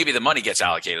 Maybe the money gets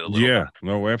allocated a little better.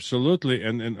 No, absolutely.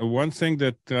 And one thing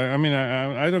that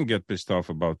I don't get pissed off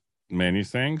about many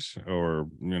things, but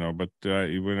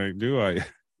when I do,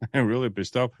 I'm really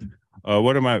pissed off.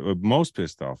 What am I most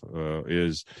pissed off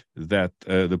is that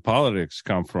the politics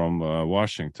come from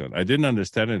Washington. I didn't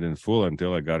understand it in full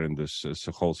until I got in this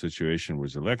whole situation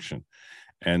with election.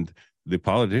 And the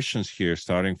politicians here,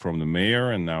 starting from the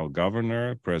mayor and now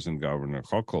present Governor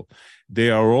Hochul, they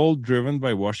are all driven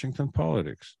by Washington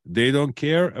politics. They don't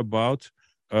care about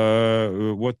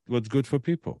what's good for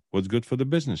people, what's good for the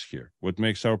business here, what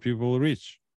makes our people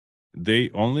rich. They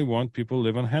only want people to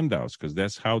live on handouts because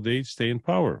that's how they stay in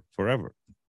power forever.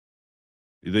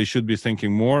 They should be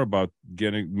thinking more about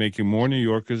making more New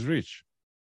Yorkers rich,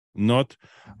 not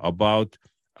about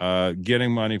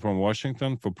getting money from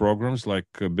Washington for programs like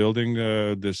building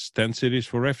this 10 cities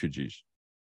for refugees.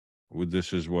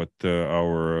 This is what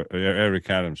our Eric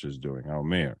Adams is doing, our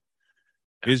mayor.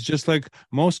 It's just like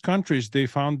most countries, they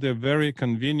found a very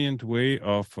convenient way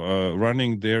of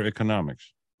running their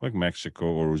economics, like Mexico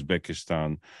or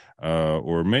Uzbekistan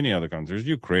or many other countries,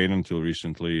 Ukraine until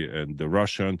recently, and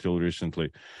Russia until recently.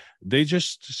 They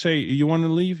just say, you want to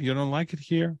leave? You don't like it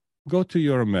here? Go to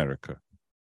your America.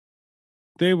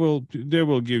 They will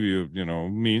give you,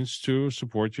 means to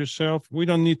support yourself. We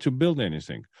don't need to build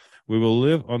anything. We will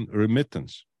live on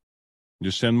remittance.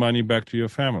 You send money back to your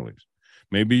families.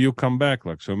 Maybe you come back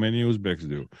like so many Uzbeks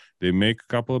do. They make a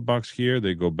couple of bucks here.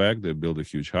 They go back. They build a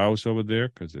huge house over there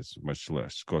because it's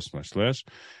costs much less,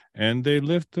 and they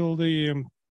live till as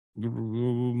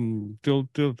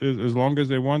long as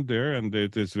they want there, and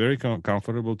it's very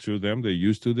comfortable to them. They're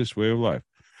used to this way of life.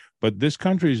 But this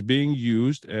country is being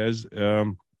used as a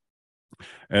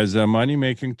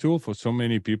money-making tool for so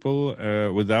many people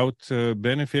without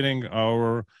benefiting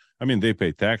our. I mean, they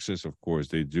pay taxes, of course.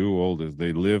 They do all this.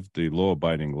 They live the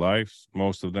law-abiding lives,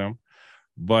 most of them.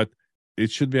 But it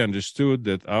should be understood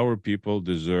that our people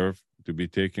deserve to be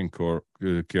taken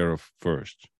care of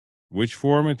first. Which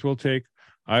form it will take,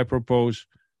 I propose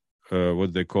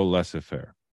what they call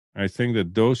laissez-faire. I think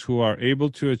that those who are able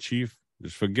to achieve,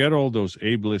 just forget all those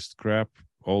ableist crap,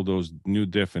 all those new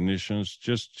definitions,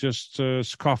 just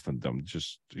scoff at them,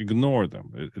 just ignore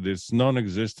them. It's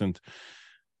non-existent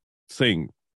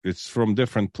thing. It's from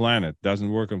different planet,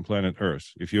 doesn't work on planet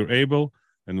Earth. If you're able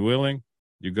and willing,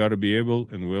 you got to be able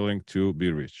and willing to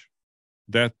be rich.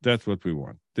 That's what we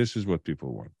want. This is what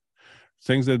people want.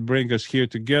 Things that bring us here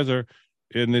together,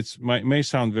 and may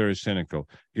sound very cynical,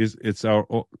 it's our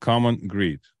common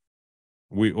greed.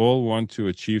 We all want to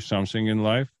achieve something in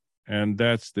life, and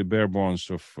that's the bare bones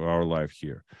of our life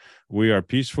here. We are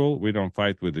peaceful. We don't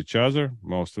fight with each other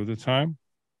most of the time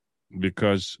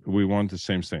because we want the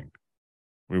same thing.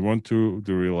 We want to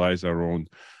realize our own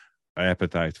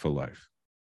appetite for life,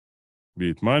 be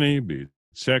it money, be it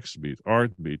sex, be it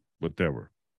art, be it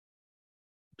whatever.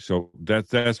 So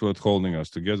that's what's holding us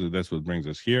together. That's what brings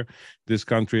us here. This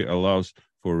country allows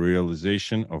for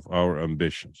realization of our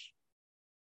ambitions.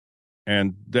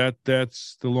 And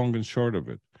that's the long and short of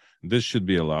it. This should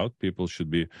be allowed. People should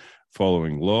be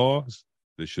following laws.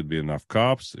 There should be enough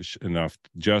cops, enough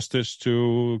justice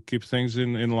to keep things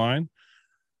in line.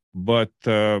 But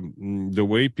the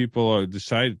way people are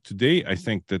decided today, I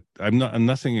think that I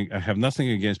have nothing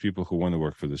against people who want to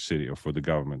work for the city or for the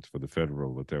government, for the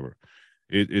federal, whatever.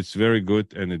 It's very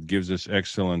good, and it gives us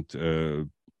excellent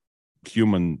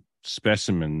human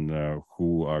specimen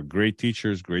who are great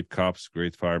teachers, great cops,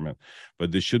 great firemen.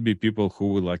 But there should be people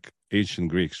who, like ancient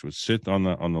Greeks, would sit on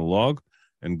a log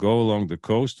and go along the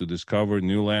coast to discover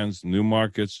new lands, new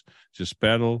markets, just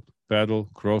paddle,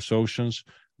 cross oceans,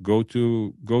 go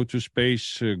to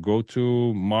space, go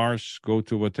to Mars, go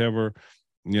to whatever,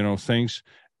 things,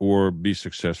 or be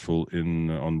successful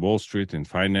on Wall Street, in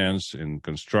finance, in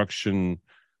construction,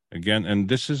 Again, and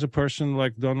this is a person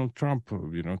like Donald Trump.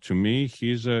 To me,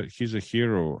 he's a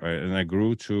hero, and I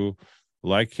grew to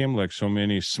like him, like so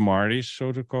many smarties,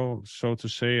 so to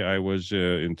say. I was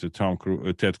into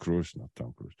Ted Cruz, not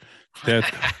Tom Cruise, Ted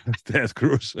Ted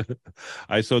Cruz.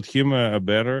 I thought him a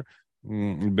better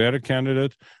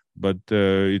candidate, but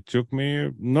it took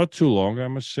me not too long, I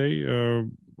must say.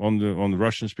 On the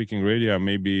Russian speaking radio, I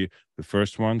may be the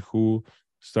first one who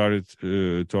started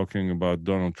talking about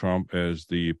Donald Trump as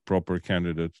the proper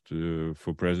candidate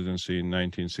for presidency in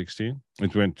 1916.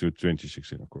 It went to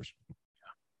 2016, of course.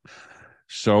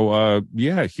 So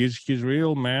yeah, he's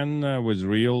real man with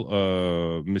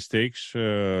real mistakes,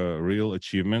 real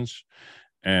achievements,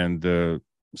 and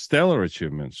stellar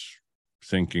achievements.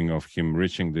 Thinking of him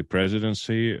reaching the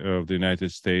presidency of the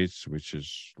United States, which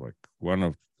is like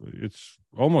it's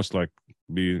almost like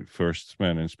be first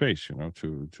man in space,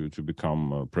 to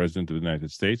become president of the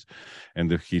United States,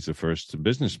 and he's the first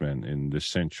businessman in this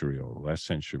century or last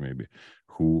century maybe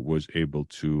who was able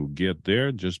to get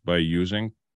there just by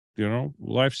using,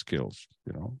 life skills,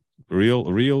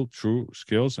 real true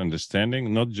skills,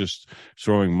 understanding, not just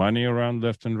throwing money around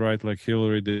left and right like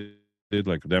Hillary did,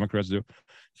 like Democrats do.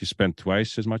 He spent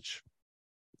twice as much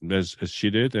as she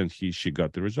did, and she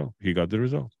got the result. He got the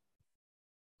result.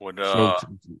 So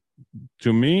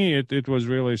to me, it was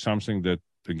really something that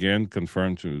again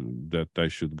confirmed that I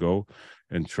should go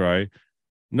and try,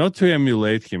 not to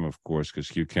emulate him, of course,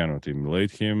 because you cannot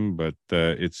emulate him, but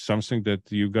it's something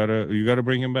that you gotta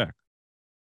bring him back.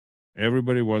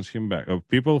 Everybody wants him back. Of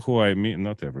people who I meet,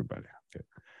 not everybody. Okay,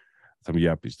 some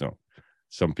yappies don't.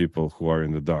 Some people who are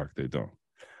in the dark, they don't.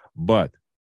 But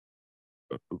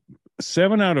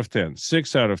 7 out of 10,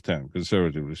 6 out of 10,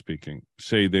 conservatively speaking,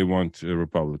 say they want a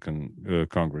Republican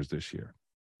Congress this year.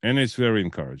 And it's very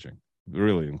encouraging,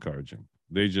 really encouraging.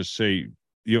 They just say,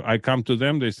 I come to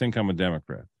them, they think I'm a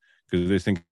Democrat because they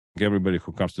think everybody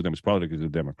who comes to them as politics is a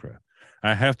Democrat.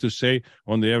 I have to say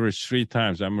on the average 3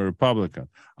 times, I'm a Republican.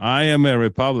 I am a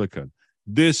Republican.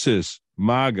 This is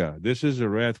MAGA. This is a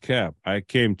red cap. I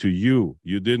came to you.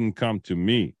 You didn't come to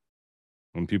me.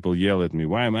 When people yell at me,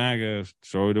 why MAGA?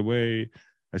 Throw it away.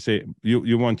 I say,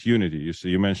 you want unity.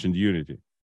 You mentioned unity.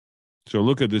 So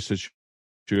look at this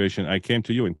situation. I came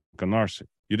to you in Canarsie.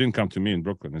 You didn't come to me in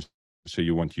Brooklyn and say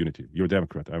you want unity. You're a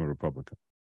Democrat. I'm a Republican.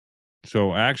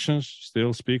 So actions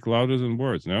still speak louder than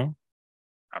words, no?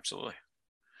 Absolutely.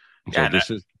 So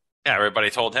everybody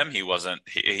told him he wasn't.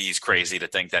 He's crazy to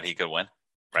think that he could win,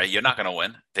 right? You're not going to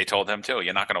win. They told him too.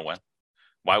 You're not going to win.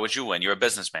 Why would you win? You're a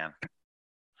businessman.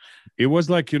 It was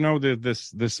like, it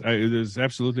is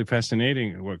absolutely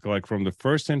fascinating. Like from the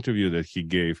first interview that he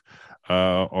gave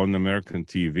on American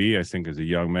TV, I think as a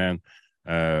young man,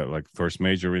 like first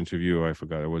major interview, I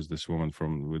forgot, it was this woman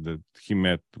he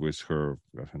met with her,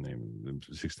 what's her name,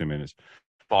 60 Minutes.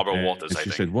 Barbara Walters, I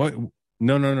think. She said, what?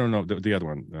 No, the other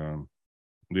one.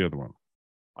 The other one.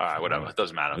 All right, whatever. It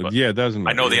doesn't matter. But it doesn't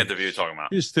matter. I know the interview you're talking about.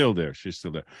 She's still there.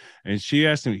 And she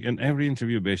asked him, in every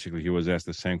interview, basically, he was asked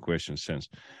the same question since,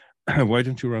 why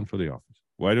don't you run for the office?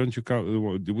 Why don't you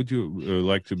would you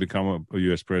like to become a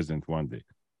U.S. president one day?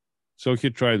 So he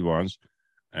tried once,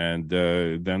 and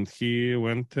then he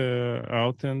went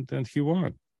out and he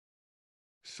won.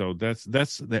 So that's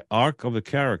the arc of the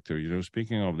character.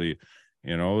 Speaking of the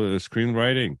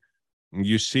screenwriting,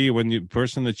 you see when the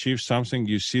person achieves something,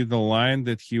 you see the line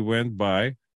that he went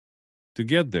by to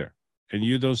get there. And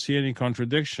you don't see any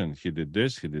contradiction. He did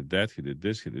this, he did that, he did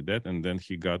this, he did that, and then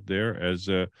he got there as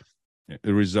a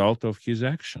result of his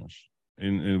actions.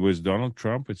 With Donald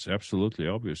Trump, it's absolutely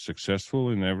obvious, successful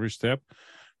in every step.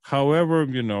 However,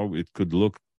 it could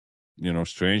look,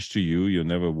 strange to you. You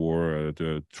never wore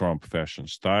the Trump fashion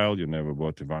style. You never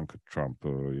bought Ivanka Trump,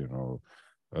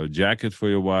 a jacket for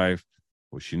your wife,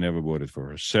 or she never bought it for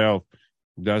herself.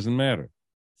 Doesn't matter.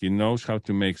 He knows how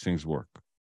to make things work.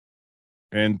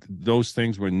 And those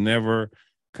things were never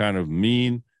kind of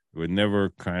mean, were never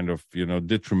kind of,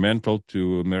 detrimental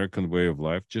to American way of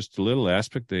life. Just a little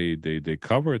aspect they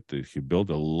covered. He built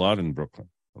a lot in Brooklyn.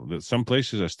 Some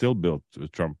places are still built,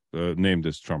 Trump named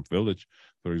as Trump Village,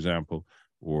 for example,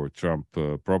 or Trump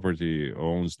property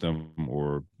owns them,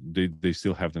 or they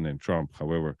still have the name Trump.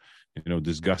 However,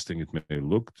 disgusting it may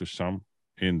look to some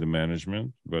in the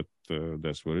management, but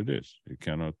that's what it is. You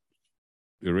cannot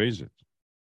erase it.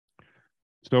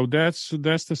 So that's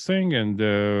the thing. And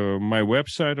my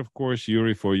website, of course,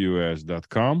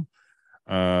 yuri4us.com.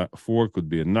 4 could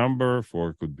be a number,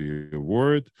 4 could be a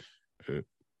word.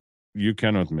 You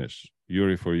cannot miss.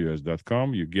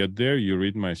 yuri4us.com. You get there, you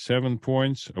read my 7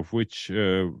 points, of which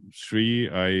 3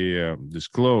 I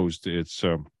disclosed. It's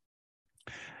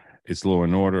law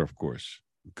and order, of course.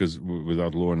 because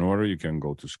without law and order, you can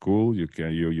go to school.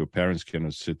 Your parents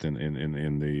cannot sit in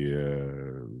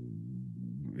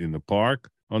the park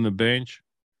on the bench.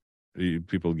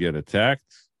 People get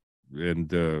attacked, and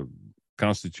the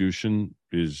Constitution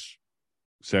is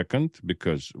second,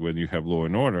 because when you have law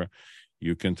and order,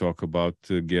 you can talk about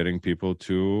getting people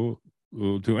to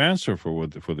answer for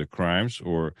the crimes,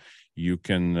 or you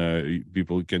can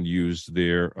people can use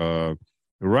their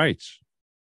rights.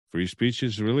 Free speech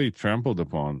is really trampled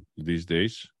upon these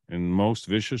days in most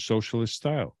vicious socialist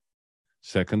style.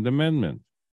 Second Amendment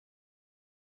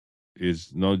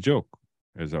is no joke,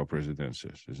 as our president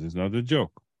says. This is not a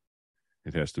joke.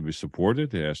 It has to be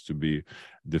supported. It has to be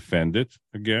defended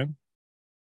again,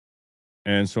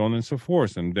 and so on and so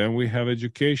forth. And then we have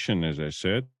education, as I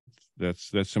said.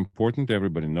 That's important.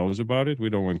 Everybody knows about it. We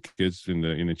don't want kids in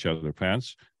each other's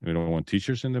pants. We don't want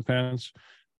teachers in the pants.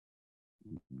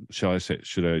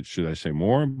 Should I say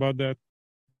more about that?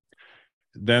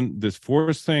 Then this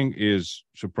fourth thing is,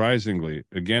 surprisingly,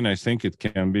 again, I think it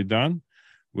can be done.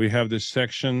 We have this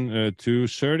section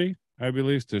 230, I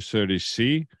believe,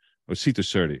 230C, or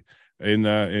C230 in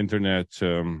internet,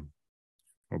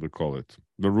 what do you call it?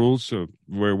 The rules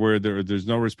where there's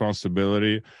no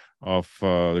responsibility of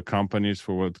the companies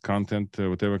for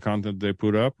whatever content they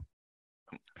put up.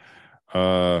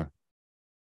 How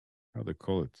they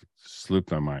call it?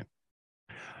 Slipped my mind.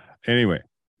 Anyway,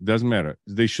 doesn't matter.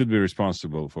 They should be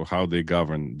responsible for how they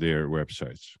govern their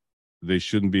websites. They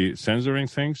shouldn't be censoring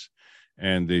things,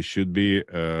 and they should be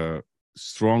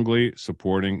strongly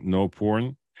supporting no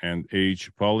porn and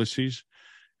age policies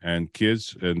and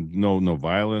kids, and no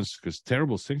violence, because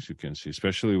terrible things you can see,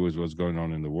 especially with what's going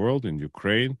on in the world, in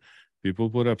Ukraine.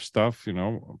 People put up stuff,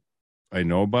 I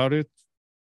know about it.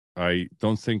 I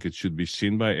don't think it should be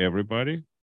seen by everybody,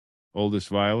 all this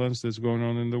violence that's going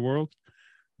on in the world.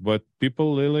 But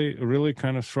people really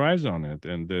kind of thrives on it,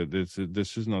 and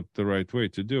this is not the right way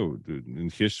to do. In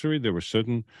history, there were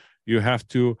you have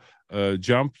to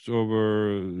jump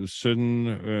over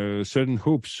certain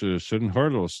hoops, certain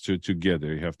hurdles to get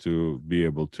there. You have to be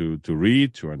able to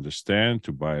read, to understand,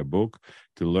 to buy a book,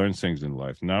 to learn things in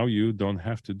life. Now you don't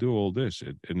have to do all this,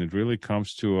 and it really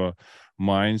comes to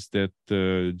minds that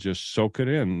just soak it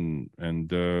in,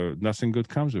 and nothing good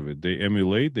comes of it. They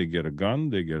emulate. They get a gun.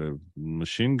 They get a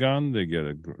machine gun. They get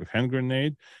a hand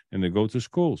grenade, and they go to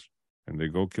schools and they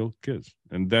go kill kids.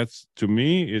 And that's, to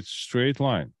me, it's straight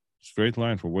line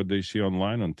for what they see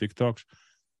online, on TikToks,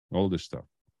 all this stuff.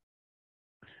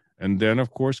 And then,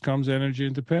 of course, comes energy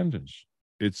independence.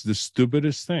 It's the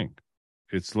stupidest thing.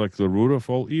 It's like the root of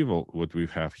all evil, what we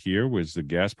have here with the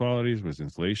gas policies, with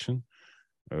inflation.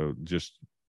 Just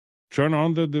turn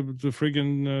on the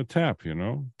friggin' tap,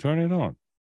 turn it on.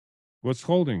 What's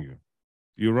holding you?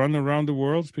 You run around the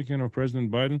world, speaking of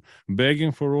President Biden,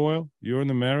 begging for oil. You're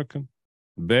an American,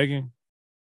 begging.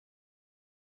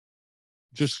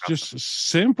 Just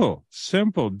simple.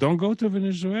 Don't go to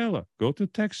Venezuela. Go to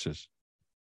Texas.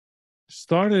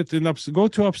 Start it go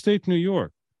to upstate New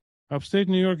York. Upstate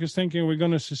New York is thinking we're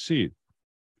going to secede.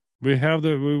 We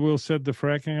will set the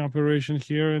fracking operation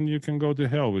here, and you can go to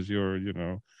hell with your,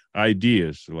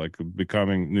 ideas, like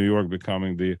New York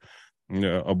becoming the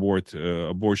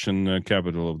abortion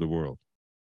capital of the world.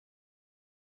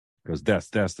 Because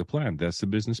that's the plan. That's the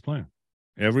business plan.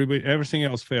 Everything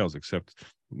else fails except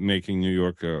making New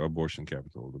York abortion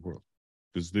capital of the world,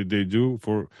 because they do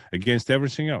against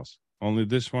everything else. Only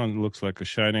this one looks like a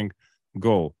shining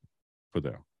goal for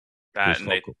them. That,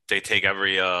 and they take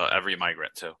every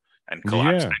migrant too, and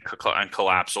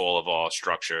collapse all of our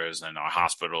structures and our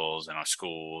hospitals and our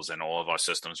schools and all of our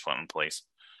systems put in place.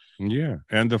 Yeah,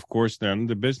 and of course, then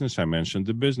the business. I mentioned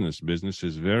the business. Business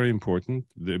is very important.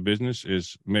 The business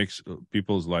makes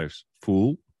people's lives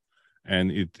full,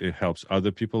 and it helps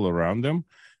other people around them.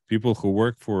 People who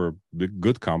work for the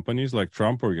good companies like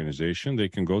Trump Organization, they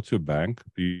can go to a bank.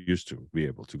 You used to be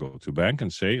able to go to a bank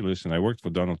and say, listen, I worked for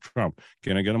Donald Trump.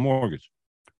 Can I get a mortgage?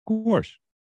 Of course.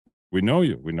 We know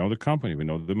you. We know the company. We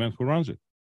know the man who runs it.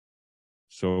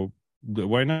 So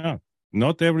why not?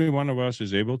 Not every one of us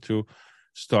is able to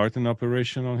start an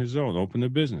operation on his own, open a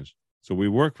business. So we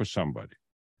work for somebody.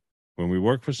 When we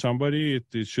work for somebody,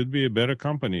 it should be a better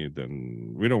company.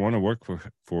 We don't want to work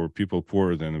for people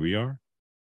poorer than we are,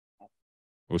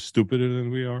 or stupider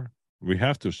than we are. We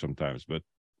have to sometimes, but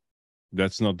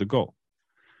that's not the goal.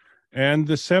 And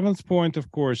the seventh point,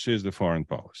 of course, is the foreign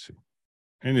policy.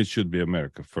 And it should be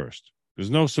America first.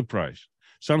 There's no surprise.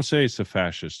 Some say it's a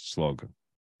fascist slogan.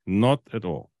 Not at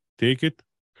all. Take it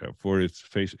for its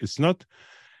face. It's not.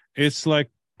 It's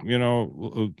like,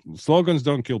 slogans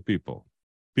don't kill people.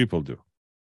 People do.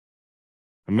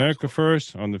 America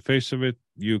first, on the face of it,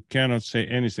 you cannot say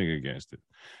anything against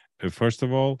it. First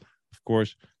of all, of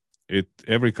course,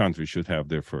 every country should have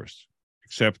their first,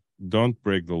 except don't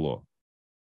break the law.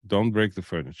 Don't break the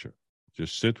furniture.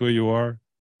 Just sit where you are,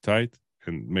 tight,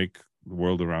 and make the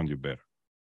world around you better.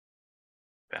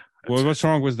 Yeah. Well, what's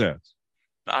wrong with that?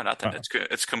 No, nothing. It's good.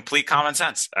 It's complete common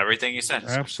sense. Everything you said.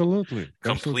 Absolutely.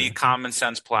 Complete common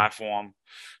sense platform.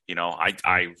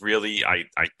 I really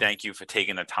thank you for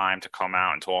taking the time to come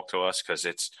out and talk to us, because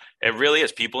it really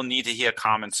is. People need to hear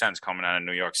common sense coming out of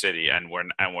New York City, and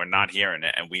we're not hearing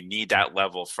it, and we need that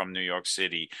level from New York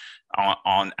City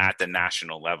on at the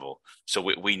national level. So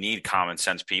we need common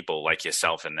sense people like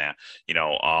yourself in there.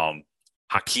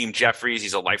 Hakeem Jeffries,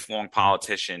 he's a lifelong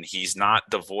politician. He's not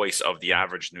the voice of the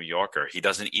average New Yorker. He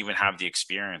doesn't even have the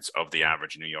experience of the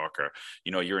average New Yorker.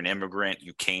 You're an immigrant.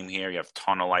 You came here. You have a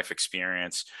ton of life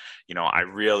experience.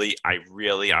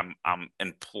 I'm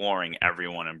imploring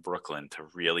everyone in Brooklyn to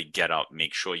really get up,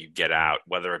 make sure you get out,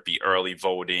 whether it be early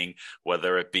voting,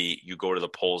 whether it be you go to the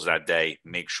polls that day,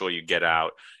 make sure you get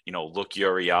out. Look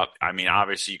Yuri up. I mean,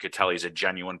 obviously you could tell he's a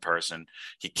genuine person.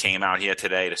 He came out here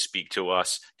today to speak to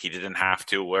us. He didn't have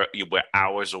to. We're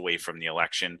hours away from the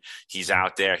election. He's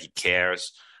out there. He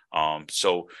cares.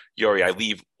 So Yuri, I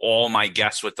leave all my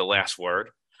guests with the last word.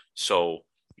 So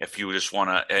if you just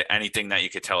want to, anything that you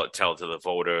could tell to the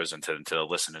voters and to the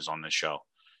listeners on this show.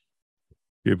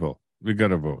 People, we got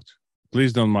to vote.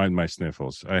 Please don't mind my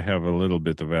sniffles. I have a little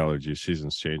bit of allergy.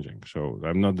 Season's changing, so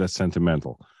I'm not that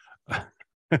sentimental.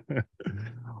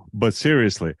 But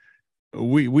seriously,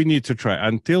 we need to try.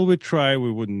 Until we try,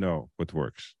 we wouldn't know what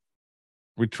works.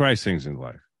 We try things in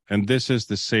life, and this is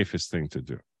the safest thing to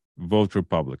do. Vote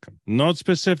Republican. Not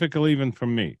specifically even for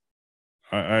me.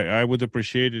 I would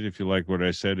appreciate it if you like what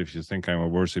I said, if you think I'm a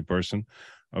worthy person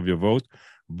of your vote.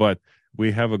 But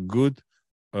we have a good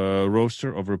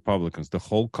roster of Republicans, the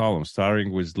whole column,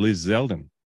 starting with Liz Zeldin,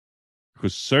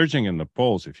 who's surging in the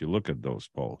polls. If you look at those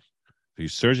polls,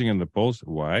 he's surging in the polls.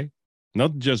 Why?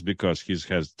 Not just because he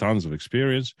has tons of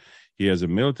experience. He has a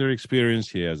military experience.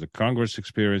 He has a Congress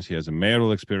experience. He has a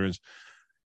mayoral experience.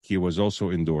 He was also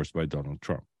endorsed by Donald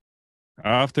Trump.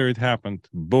 After it happened,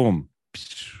 boom,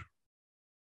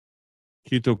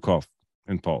 he took off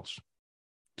in polls.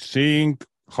 Seeing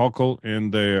Hochul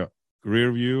in the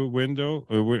rear view window,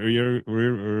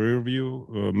 rear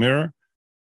view mirror,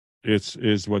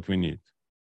 is what we need.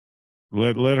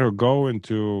 Let her go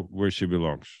into where she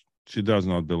belongs. She does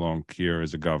not belong here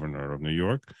as a governor of New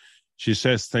York. She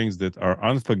says things that are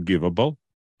unforgivable,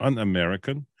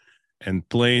 un-American, and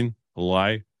plain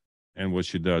lie. And what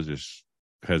she does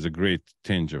has a great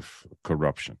tinge of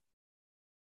corruption.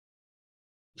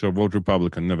 So vote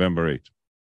Republican November 8th.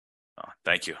 Oh,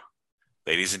 thank you.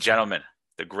 Ladies and gentlemen,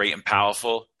 the great and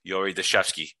powerful Yuri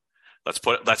Dashevsky.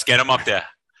 Let's get him up there.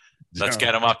 Let's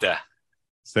get him up there.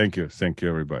 Thank you. Thank you,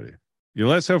 everybody.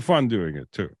 Let's have fun doing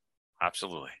it too.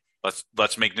 Absolutely.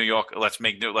 Let's make New York.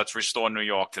 Let's restore New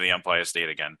York to the Empire State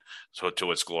again, so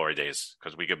to its glory days,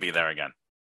 because we could be there again.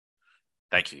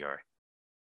 Thank you, Yuri.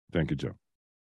 Thank you, Joe.